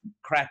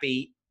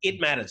crappy.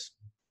 It matters.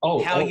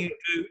 How you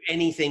do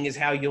anything is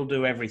how you'll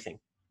do everything.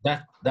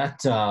 That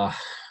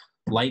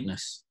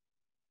lateness.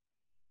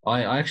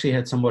 I actually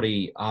had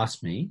somebody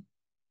ask me,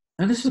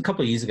 and this was a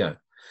couple of years ago.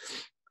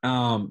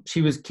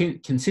 She was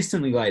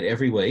consistently late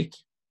every week,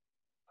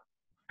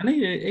 and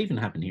it even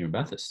happened here in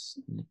Bathurst.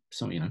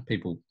 So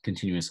people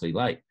continuously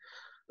late.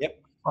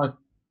 Yep.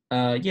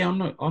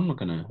 I'm not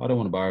gonna. I don't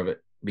want to borrow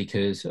it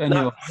because. And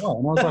they're like, oh.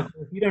 And I was like,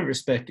 well, if you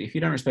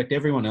don't respect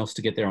everyone else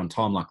to get there on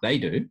time like they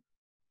do.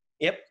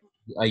 Yep.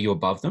 Are you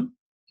above them?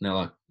 And they're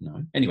like,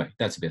 no. Anyway,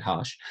 that's a bit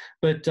harsh,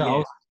 but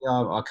I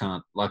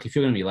can't. Like, if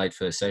you're going to be late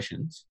for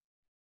sessions,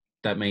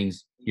 that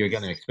means you're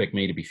going to expect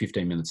me to be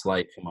 15 minutes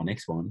late for my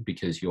next one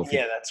because you're.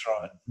 Yeah, that's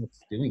right. What's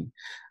doing?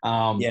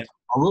 I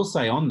will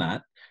say on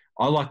that,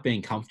 I like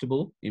being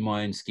comfortable in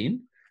my own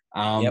skin.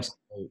 So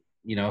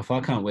if I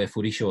can't wear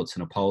footy shorts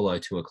and a polo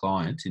to a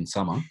client in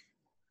summer,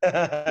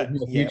 there's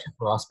no Yep. future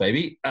for us,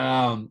 baby.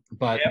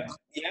 But Yep.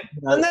 Yep.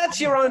 And that's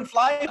your own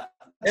flavour.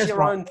 That's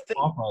your own thing.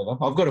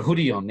 I've got a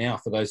hoodie on now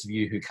for those of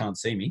you who can't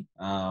see me.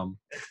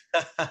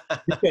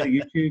 Just go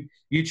to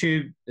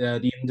YouTube,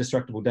 the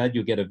Indestructible Dad.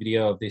 You'll get a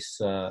video of this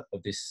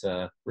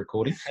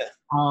recording.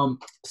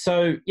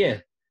 So yeah,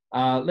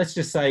 let's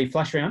just say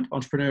flash round,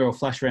 entrepreneurial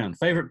flash round.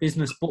 Favorite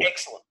business book?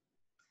 Excellent.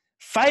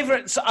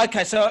 Favorites.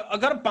 Okay, so I've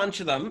got a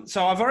bunch of them.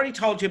 So I've already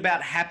told you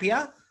about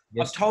Happier.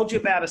 Yes. I've told you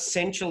about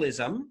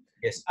Essentialism.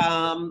 Yes.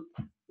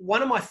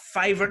 One of my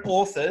favorite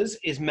authors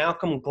is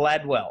Malcolm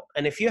Gladwell.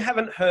 And if you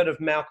haven't heard of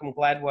Malcolm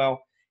Gladwell,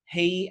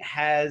 he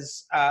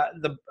has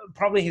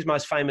probably his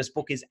most famous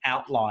book is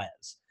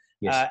Outliers.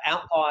 Yes.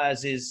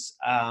 Outliers is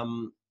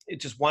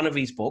just one of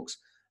his books,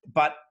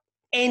 but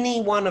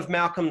any one of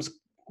Malcolm's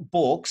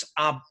books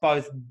are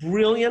both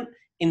brilliant,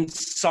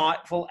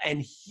 insightful,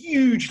 and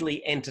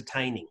hugely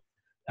entertaining.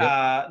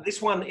 Yep.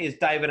 This one is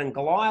David and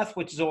Goliath,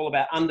 which is all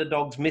about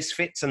underdogs,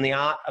 misfits, and the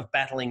art of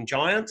battling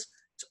giants.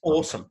 It's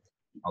awesome.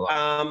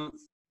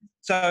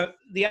 So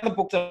the other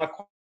book that I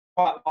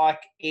quite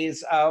like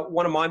is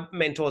one of my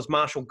mentors,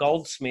 Marshall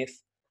Goldsmith.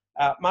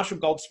 Marshall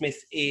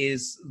Goldsmith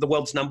is the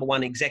world's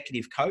 #1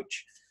 executive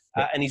coach,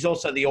 and he's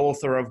also the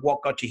author of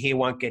What Got You Here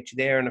Won't Get You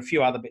There and a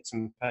few other bits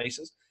and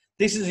pieces.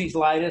 This is his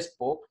latest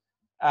book,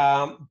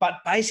 but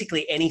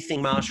basically anything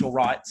Marshall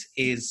writes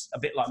is a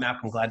bit like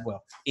Malcolm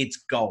Gladwell. It's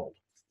gold.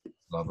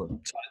 Love it.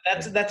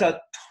 So that's a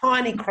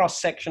tiny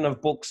cross-section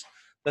of books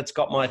that's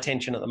got my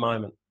attention at the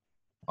moment.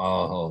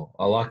 Oh,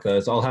 I like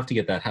those. I'll have to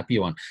get that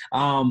Happier one.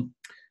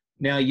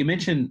 Now, you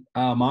mentioned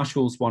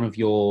Marshall's one of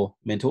your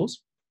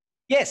mentors.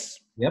 Yes.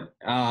 Yep.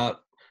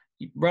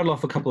 Rattle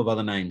off a couple of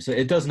other names.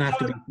 It doesn't have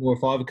to be 4 or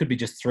 5. It could be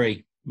just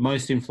 3.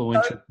 Most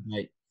influential.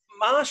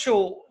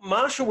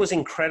 Marshall was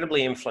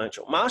incredibly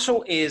influential.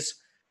 Marshall is,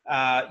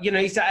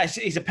 he's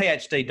a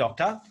PhD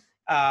doctor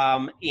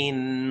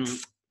in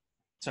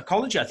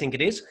psychology, I think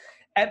it is.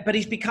 But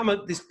he's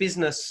become this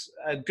business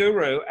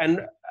guru.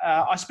 And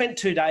I spent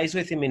 2 days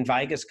with him in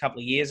Vegas a couple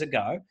of years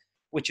ago,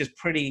 which is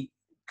pretty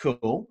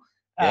cool.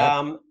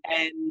 Yeah.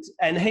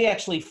 And he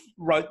actually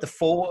wrote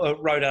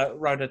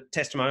a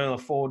testimonial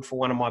forward for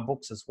one of my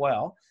books as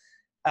well.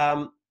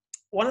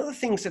 One of the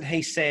things that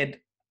he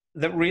said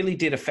that really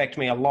did affect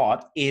me a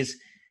lot is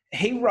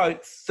he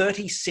wrote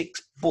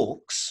 36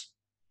 books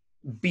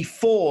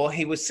before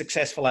he was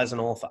successful as an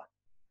author.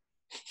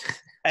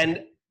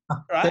 And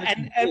right,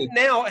 and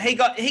now he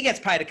gets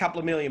paid a couple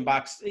of $1 million.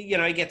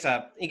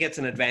 He gets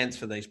an advance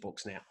for these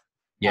books now.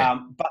 Yeah.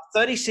 But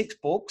 36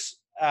 books.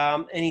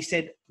 And he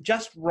said,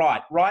 just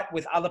write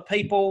with other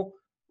people,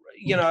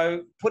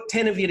 put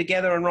 10 of you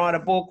together and write a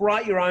book,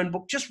 write your own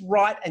book, just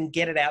write and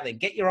get it out there.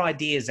 Get your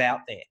ideas out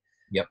there.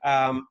 Yep.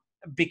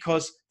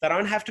 Because they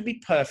don't have to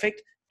be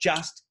perfect.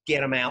 Just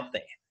get them out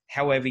there,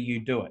 however you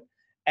do it.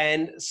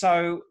 And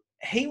so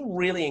he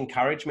really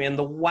encouraged me, and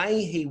the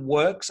way he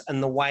works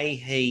and the way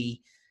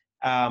he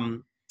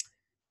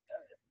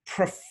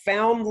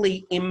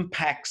profoundly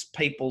impacts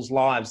people's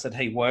lives that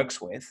he works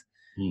with.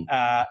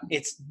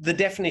 It's the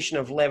definition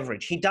of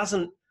leverage. He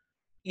doesn't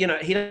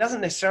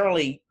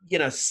necessarily,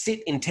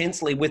 sit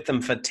intensely with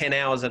them for 10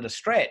 hours at a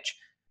stretch.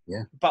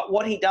 Yeah. But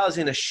what he does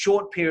in a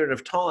short period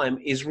of time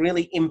is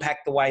really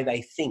impact the way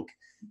they think.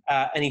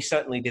 And he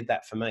certainly did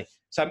that for me.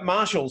 So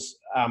Marshall's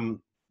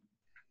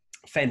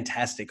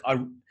fantastic.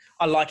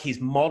 I like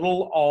his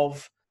model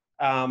of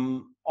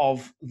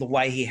the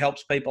way he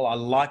helps people. I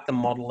like the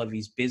model of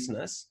his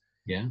business.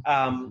 Yeah.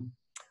 I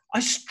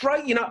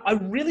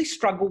really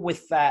struggle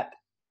with that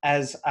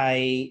as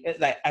a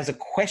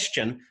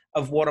question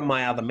of what are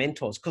my other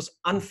mentors, because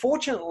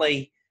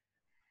unfortunately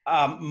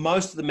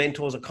most of the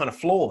mentors are kind of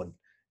flawed.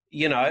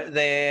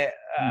 There's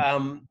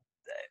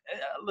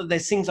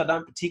things I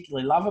don't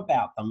particularly love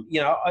about them,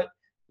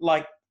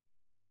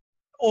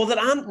 or that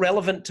aren't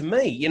relevant to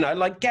me.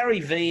 Like Gary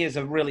Vee is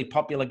a really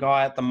popular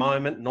guy at the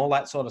moment and all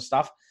that sort of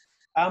stuff.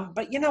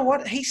 But you know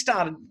what? He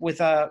started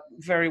with a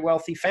very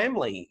wealthy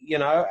family,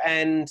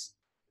 and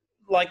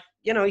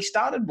he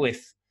started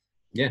with.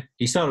 Yeah,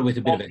 he started with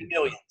a bit of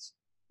millions.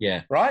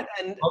 Yeah. Right?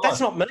 And that's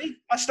not me.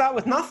 I start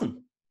with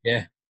nothing.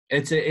 Yeah.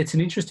 It's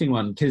an interesting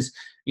one because,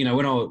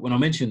 when I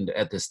mentioned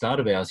at the start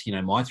of ours,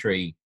 my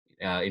 3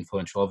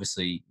 influential,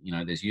 obviously,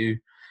 there's you,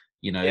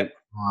 yep.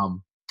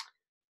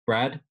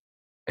 Brad,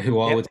 who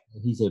I would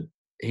say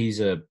he's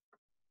a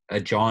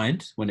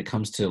giant when it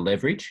comes to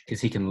leverage,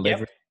 because he can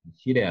leverage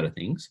the shit out of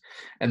things.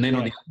 And then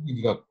on the other hand,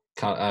 you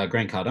got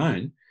Grant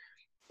Cardone,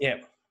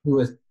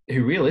 who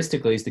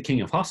realistically is the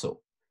king of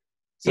hustle.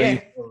 So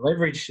you a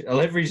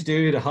leverage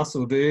dude, a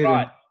hustle dude,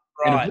 and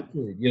a book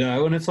dude,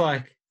 and it's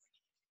like,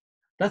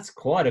 that's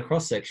quite a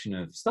cross section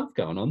of stuff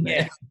going on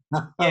there.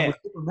 Yeah. And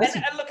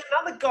look,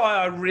 another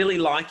guy I'm really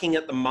liking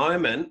at the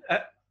moment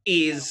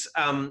is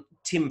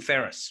Tim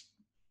Ferriss.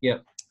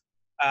 Yep.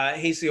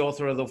 He's the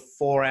author of the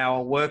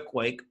 4-Hour Work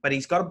Week, but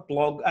he's got a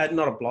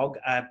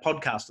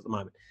podcast at the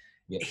moment.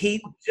 Yep.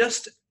 He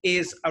just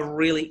is a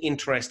really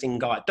interesting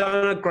guy.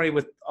 Don't agree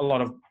with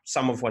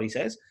some of what he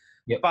says,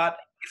 Yep. But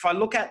if I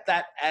look at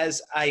that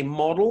as a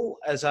model,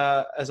 as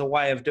a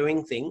way of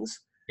doing things,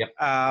 Yep.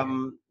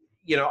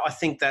 you know, I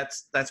think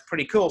that's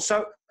pretty cool.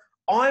 So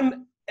I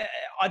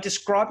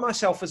describe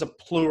myself as a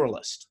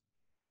pluralist.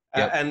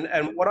 Yep.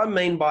 And what I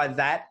mean by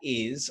that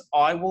is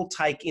I will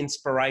take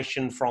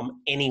inspiration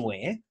from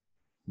anywhere.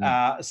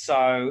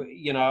 So,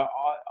 you know,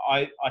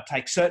 I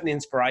take certain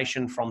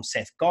inspiration from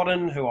Seth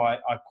Godin, who I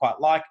quite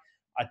like.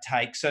 I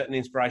take certain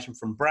inspiration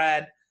from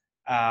Brad.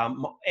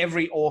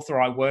 Every author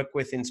I work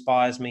with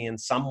inspires me in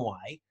some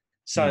way.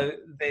 So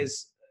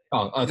there's...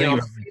 I think...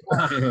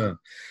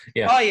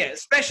 yeah. Oh, yeah,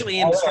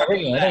 especially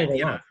Indestructible Dad,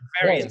 you know,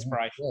 very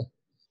inspirational.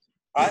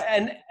 Yeah. Right?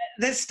 And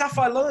there's stuff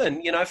I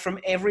learn, you know, from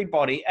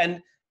everybody.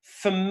 And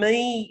for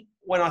me,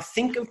 when I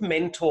think of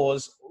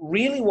mentors,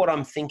 really what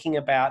I'm thinking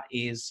about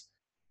is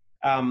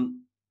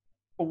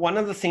one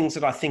of the things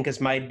that I think has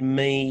made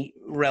me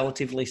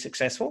relatively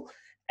successful,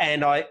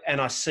 and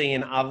I see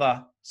in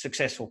other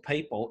successful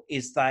people,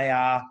 is they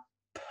are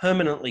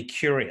permanently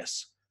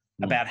curious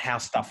about how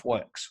stuff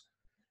works.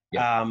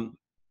 Yep.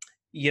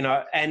 You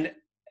know, and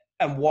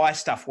why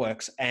stuff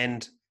works,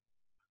 and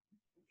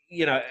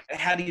you know,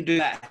 how do you do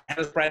that? How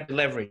does Brad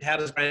leverage? How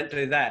does Grant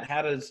do that?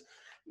 How does,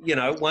 you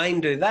know,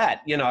 Wayne do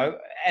that? You know,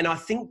 and I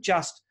think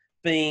just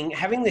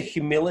having the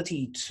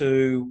humility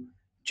to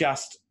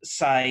just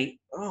say,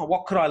 oh,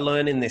 what could I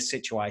learn in this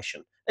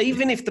situation?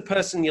 Even if the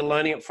person you're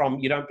learning it from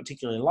you don't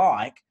particularly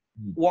like,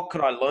 what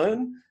could I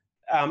learn?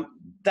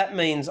 That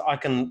means I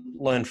can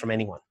learn from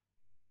anyone.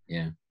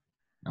 Yeah.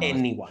 No,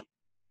 anyone.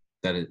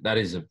 That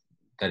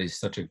is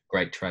such a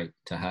great trait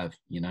to have,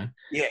 you know?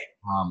 Yeah.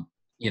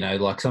 You know,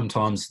 like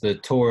sometimes the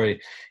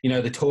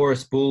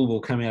Taurus bull will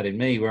come out in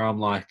me where I'm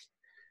like,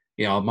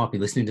 you know, I might be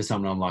listening to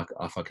something. I'm like,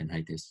 I fucking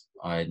hate this.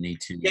 I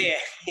need to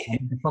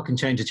fucking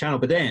change the channel.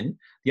 But then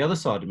the other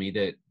side of me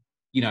that,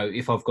 you know,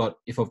 if I've got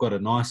a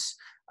nice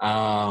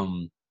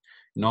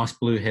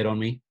blue head on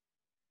me,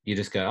 you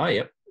just go, oh,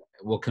 yep.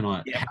 What can I,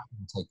 how can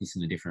I take this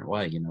in a different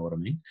way? You know what I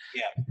mean?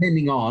 Yeah.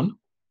 Depending on,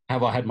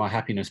 have I had my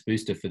happiness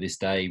booster for this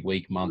day,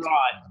 week, month?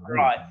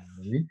 Right.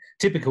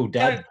 Typical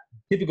dad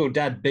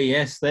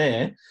BS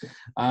there.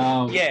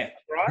 Yeah,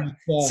 right.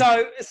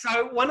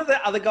 So one of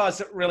the other guys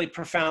that really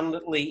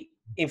profoundly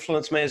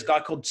influenced me is a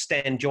guy called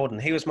Stan Jordan.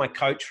 He was my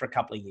coach for a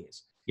couple of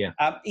years. Yeah.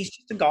 He's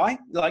just a guy,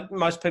 like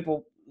most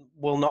people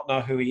will not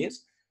know who he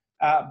is.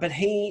 But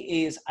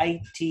he is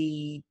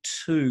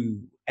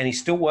 82 and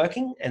he's still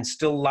working and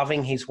still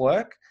loving his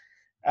work.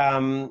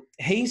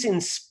 He's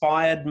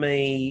inspired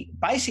me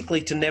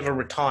basically to never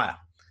retire.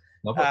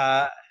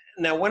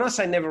 Now, when I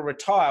say never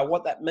retire,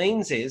 what that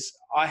means is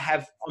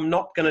I'm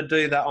not going to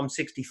do that. I'm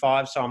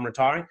 65, so I'm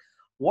retiring.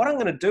 What I'm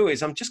going to do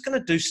is I'm just going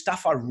to do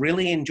stuff I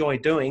really enjoy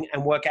doing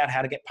and work out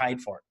how to get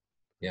paid for it.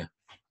 Yeah.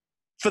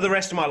 For the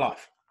rest of my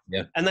life.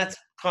 Yeah. And that's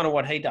kind of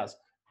what he does.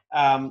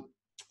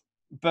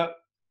 But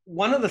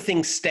one of the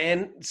things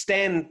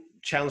Stan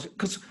challenged,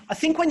 because I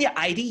think when you're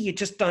 80, you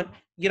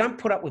don't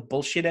put up with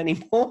bullshit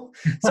anymore.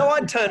 So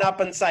I'd turn up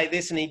and say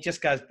this and he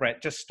just goes,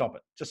 Brett, just stop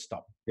it. Just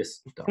stop.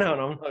 Just stop. No,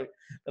 I'm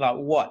like,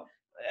 what?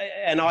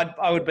 And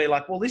I would be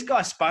like, well, this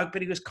guy spoke,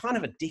 but he was kind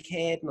of a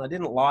dickhead and I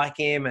didn't like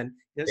him. And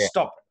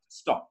stop.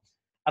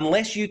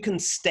 Unless you can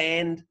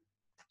stand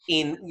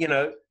in, you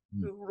know,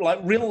 like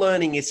real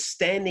learning is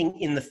standing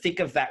in the thick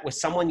of that with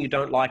someone you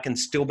don't like and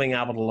still being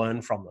able to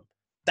learn from them.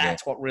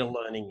 That's what real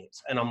learning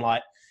is. And I'm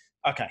like,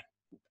 okay.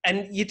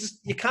 And you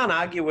can't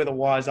argue with a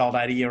wise old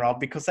 80-year-old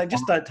because they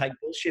just don't take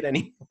bullshit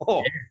anymore.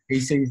 Yeah. He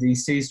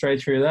sees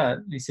straight through that.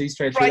 He sees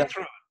straight through it.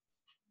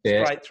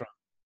 Yeah. Straight through.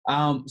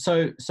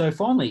 So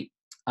finally,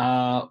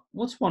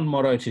 what's one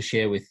motto to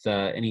share with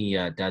any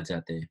dads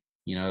out there?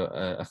 You know,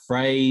 a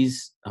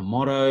phrase, a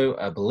motto,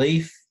 a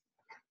belief.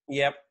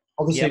 Yep.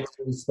 Obviously,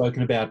 we've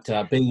spoken about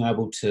being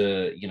able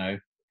to,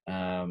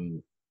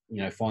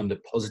 find the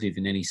positive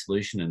in any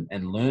solution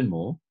and learn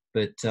more.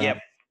 But I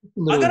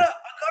got a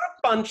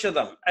bunch of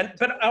them,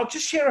 but I'll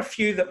just share a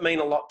few that mean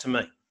a lot to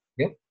me.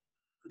 Yep.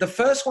 The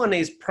first one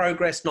is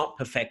progress, not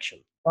perfection.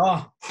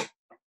 Oh,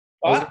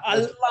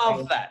 I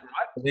love that.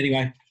 Right? But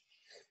anyway,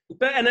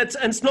 and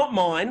it's not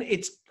mine.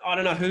 It's I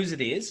don't know whose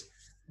it is,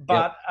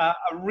 but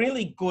a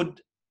really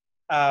good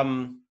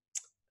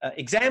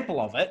example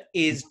of it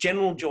is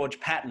General George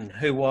Patton,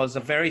 who was a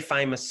very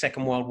famous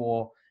Second World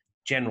War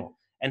general,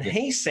 and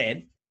he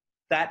said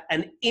that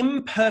an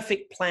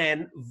imperfect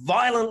plan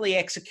violently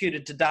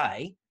executed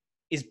today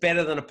is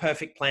better than a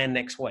perfect plan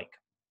next week.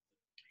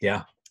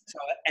 Yeah. So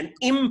an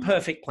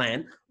imperfect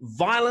plan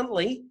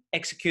violently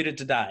executed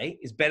today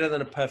is better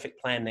than a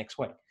perfect plan next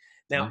week.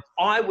 Now,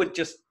 I would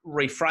just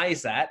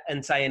rephrase that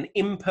and say an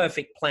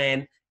imperfect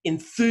plan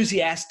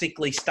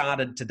enthusiastically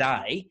started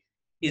today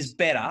is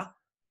better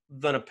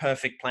than a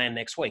perfect plan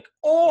next week.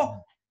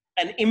 Or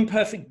an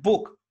imperfect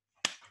book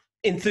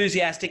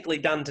enthusiastically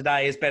done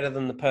today is better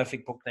than the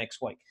perfect book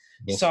next week.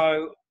 Yes.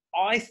 So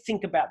I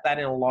think about that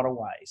in a lot of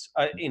ways.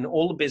 In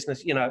all the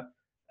business,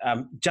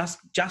 just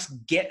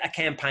get a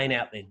campaign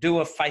out there.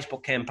 Do a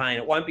Facebook campaign.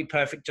 It won't be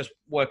perfect. Just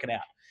work it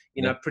out.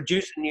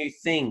 Produce a new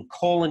thing.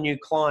 Call a new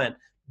client.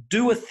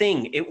 do a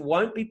thing. It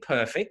won't be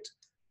perfect.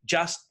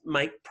 Just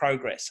make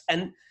progress.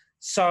 And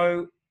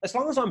so as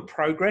long as I'm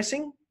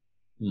progressing,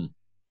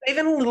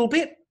 even a little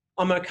bit,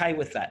 I'm okay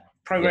with that.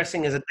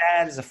 Progressing as a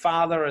dad, as a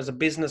father, as a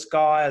business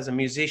guy, as a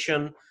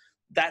musician,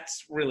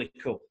 that's really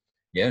cool.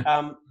 Yeah.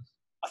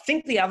 I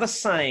think the other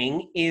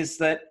saying is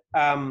that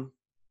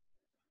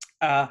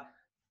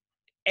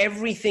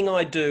everything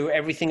I do,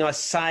 everything I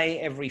say,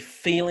 every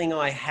feeling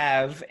I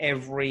have,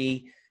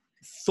 every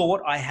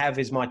thought I have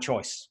is my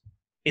choice.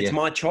 It's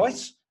my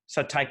choice,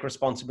 so take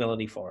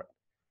responsibility for it.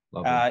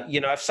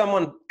 You know, if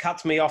someone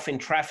cuts me off in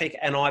traffic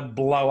and I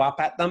blow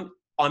up at them,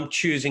 I'm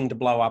choosing to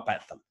blow up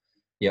at them.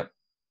 Yep.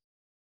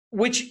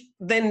 Which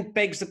then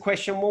begs the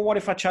question, well, what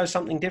if I chose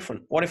something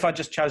different? What if I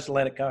just chose to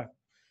let it go?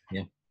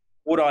 Yeah.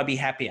 Would I be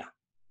happier?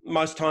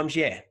 Most times,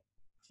 yeah.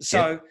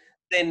 So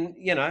then,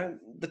 you know,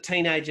 the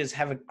teenagers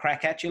have a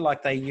crack at you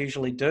like they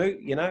usually do.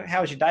 You know,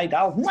 how was your day,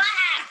 Dale? Wah!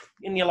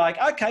 And you're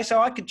like, okay, so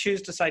I could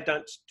choose to say,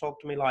 don't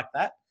talk to me like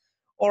that.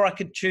 Or I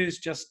could choose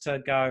just to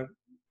go,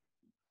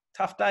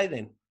 tough day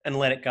then, and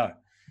let it go.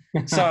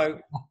 So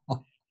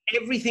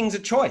everything's a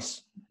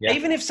choice. Yeah.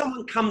 Even if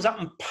someone comes up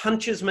and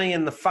punches me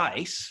in the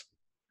face,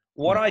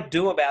 what I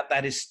do about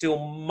that is still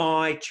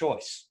my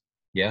choice.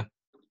 Yeah.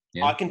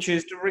 Yeah. I can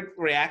choose to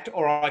react,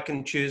 or I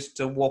can choose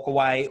to walk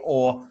away,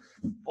 or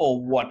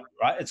what,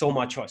 right? It's all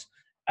my choice.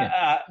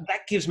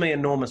 That gives me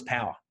enormous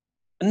power.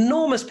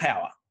 Enormous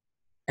power.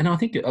 And I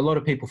think a lot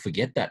of people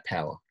forget that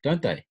power,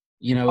 don't they?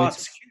 You know,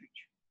 it's huge.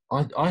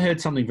 I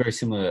heard something very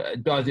similar.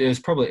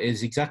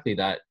 It's exactly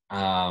that.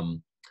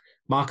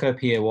 Marco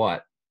Pierre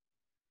White,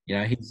 you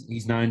know,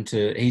 he's known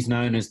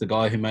as the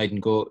guy who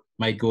made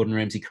Gordon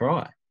Ramsay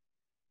cry.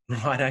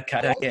 Right.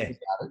 Okay. Yeah.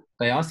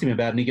 They asked him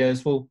about it, and he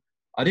goes, "Well,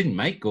 I didn't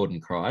make Gordon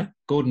cry.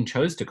 Gordon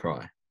chose to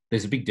cry.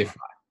 There's a big difference,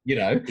 you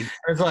know."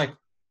 It's like,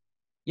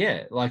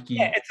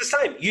 it's the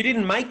same. You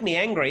didn't make me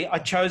angry. I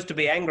chose to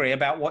be angry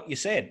about what you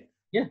said.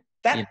 Yeah.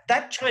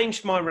 That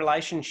changed my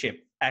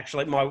relationship.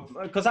 Actually,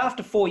 because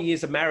after 4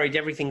 years of marriage,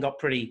 everything got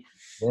pretty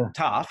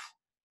tough.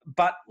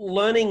 But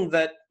learning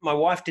that my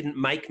wife didn't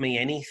make me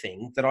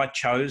anything, that I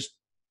chose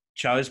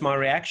my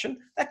reaction,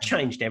 that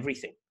changed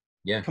everything.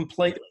 Yeah.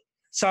 Completely.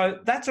 So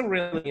that's a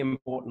really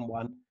important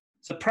one.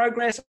 So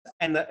progress,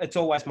 and it's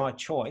always my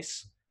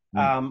choice,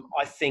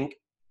 I think.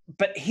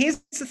 But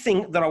here's the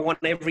thing that I want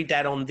every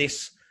dad on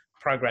this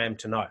program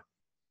to know.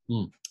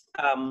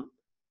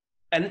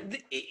 And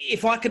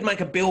if I could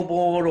make a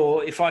billboard,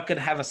 or if I could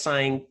have a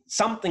saying,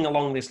 something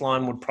along this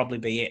line would probably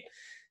be it.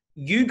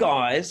 You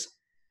guys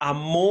are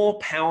more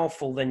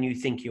powerful than you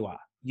think you are.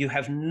 You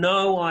have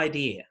no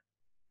idea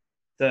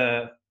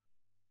the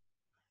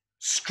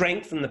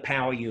strength and the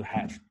power you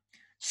have.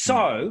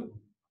 So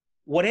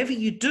whatever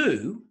you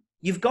do,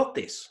 you've got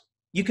this.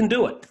 You can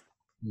do it.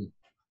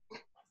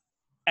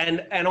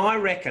 And I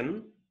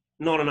reckon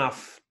not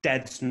enough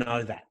dads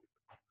know that.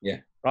 Yeah.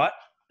 Right?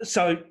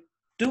 So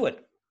do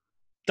it.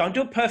 Don't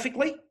do it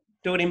perfectly.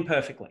 Do it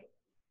imperfectly.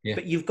 Yeah.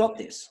 But you've got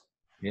this.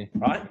 Yeah.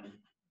 Right?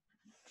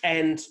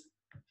 And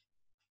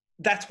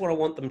that's what I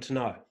want them to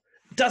know.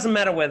 It doesn't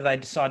matter whether they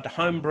decide to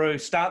homebrew,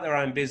 start their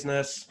own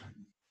business,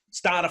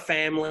 start a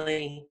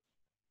family,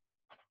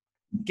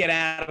 get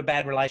out of a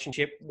bad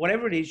relationship,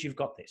 whatever it is, you've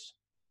got this.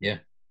 Yeah.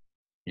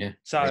 Yeah.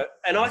 So,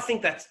 and I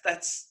think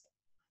that's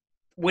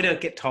we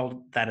don't get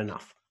told that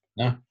enough.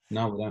 No,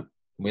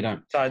 we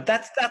don't. So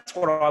that's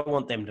what I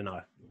want them to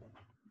know.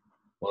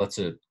 Well,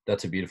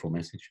 that's a beautiful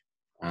message.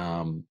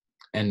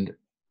 And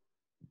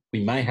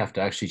we may have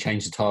to actually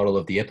change the title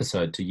of the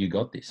episode to "You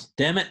Got This."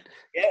 Damn it.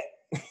 Yeah.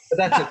 But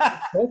that's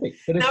perfect.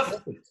 But it's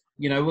perfect.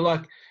 You know, we're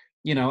like,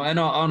 you know, and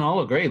I'll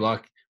agree.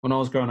 Like when I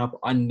was growing up,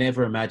 I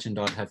never imagined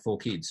I'd have 4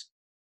 kids.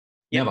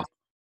 Never.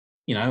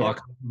 You know, I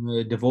come from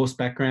a divorce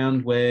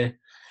background where,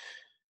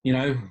 you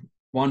know,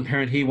 one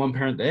parent here, one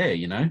parent there,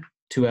 you know,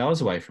 2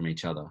 hours away from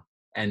each other.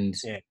 And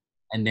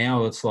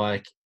now it's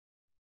like,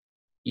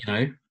 you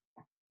know,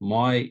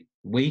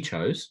 we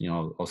chose, you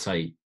know, I'll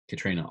say,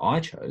 Katrina, I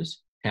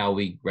chose how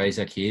we raise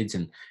our kids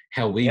and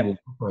how we will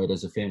operate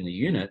as a family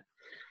unit,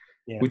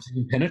 which is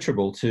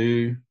impenetrable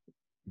to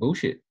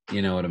bullshit.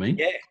 You know what I mean?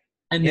 Yeah.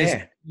 And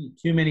there's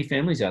too many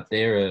families out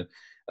there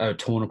are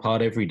torn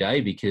apart every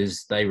day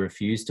because they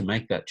refuse to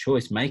make that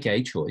choice, make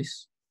a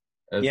choice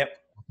of what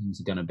things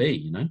are going to be,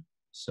 you know?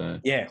 So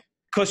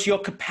because your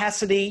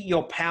capacity,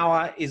 your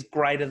power is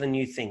greater than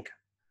you think.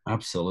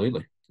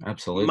 Absolutely.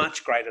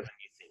 Much greater than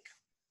you think.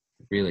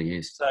 It really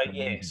is. So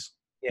yes.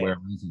 Yeah. We're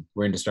amazing.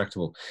 We're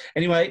indestructible.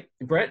 Anyway,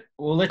 Brett,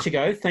 we'll let you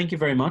go. Thank you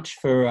very much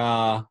for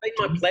it's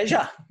been my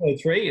pleasure.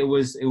 3. It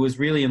was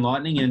really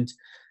enlightening, and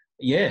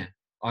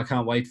I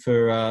can't wait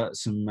for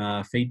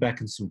some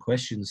feedback and some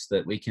questions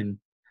that we can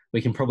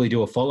probably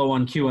do a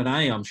follow-on Q&A.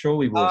 I'm sure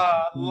we will.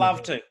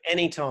 Love to.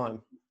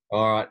 Anytime.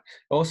 All right.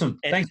 Awesome.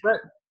 Thanks,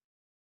 Brett.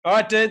 All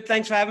right, dude.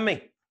 Thanks for having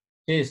me.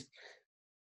 Cheers.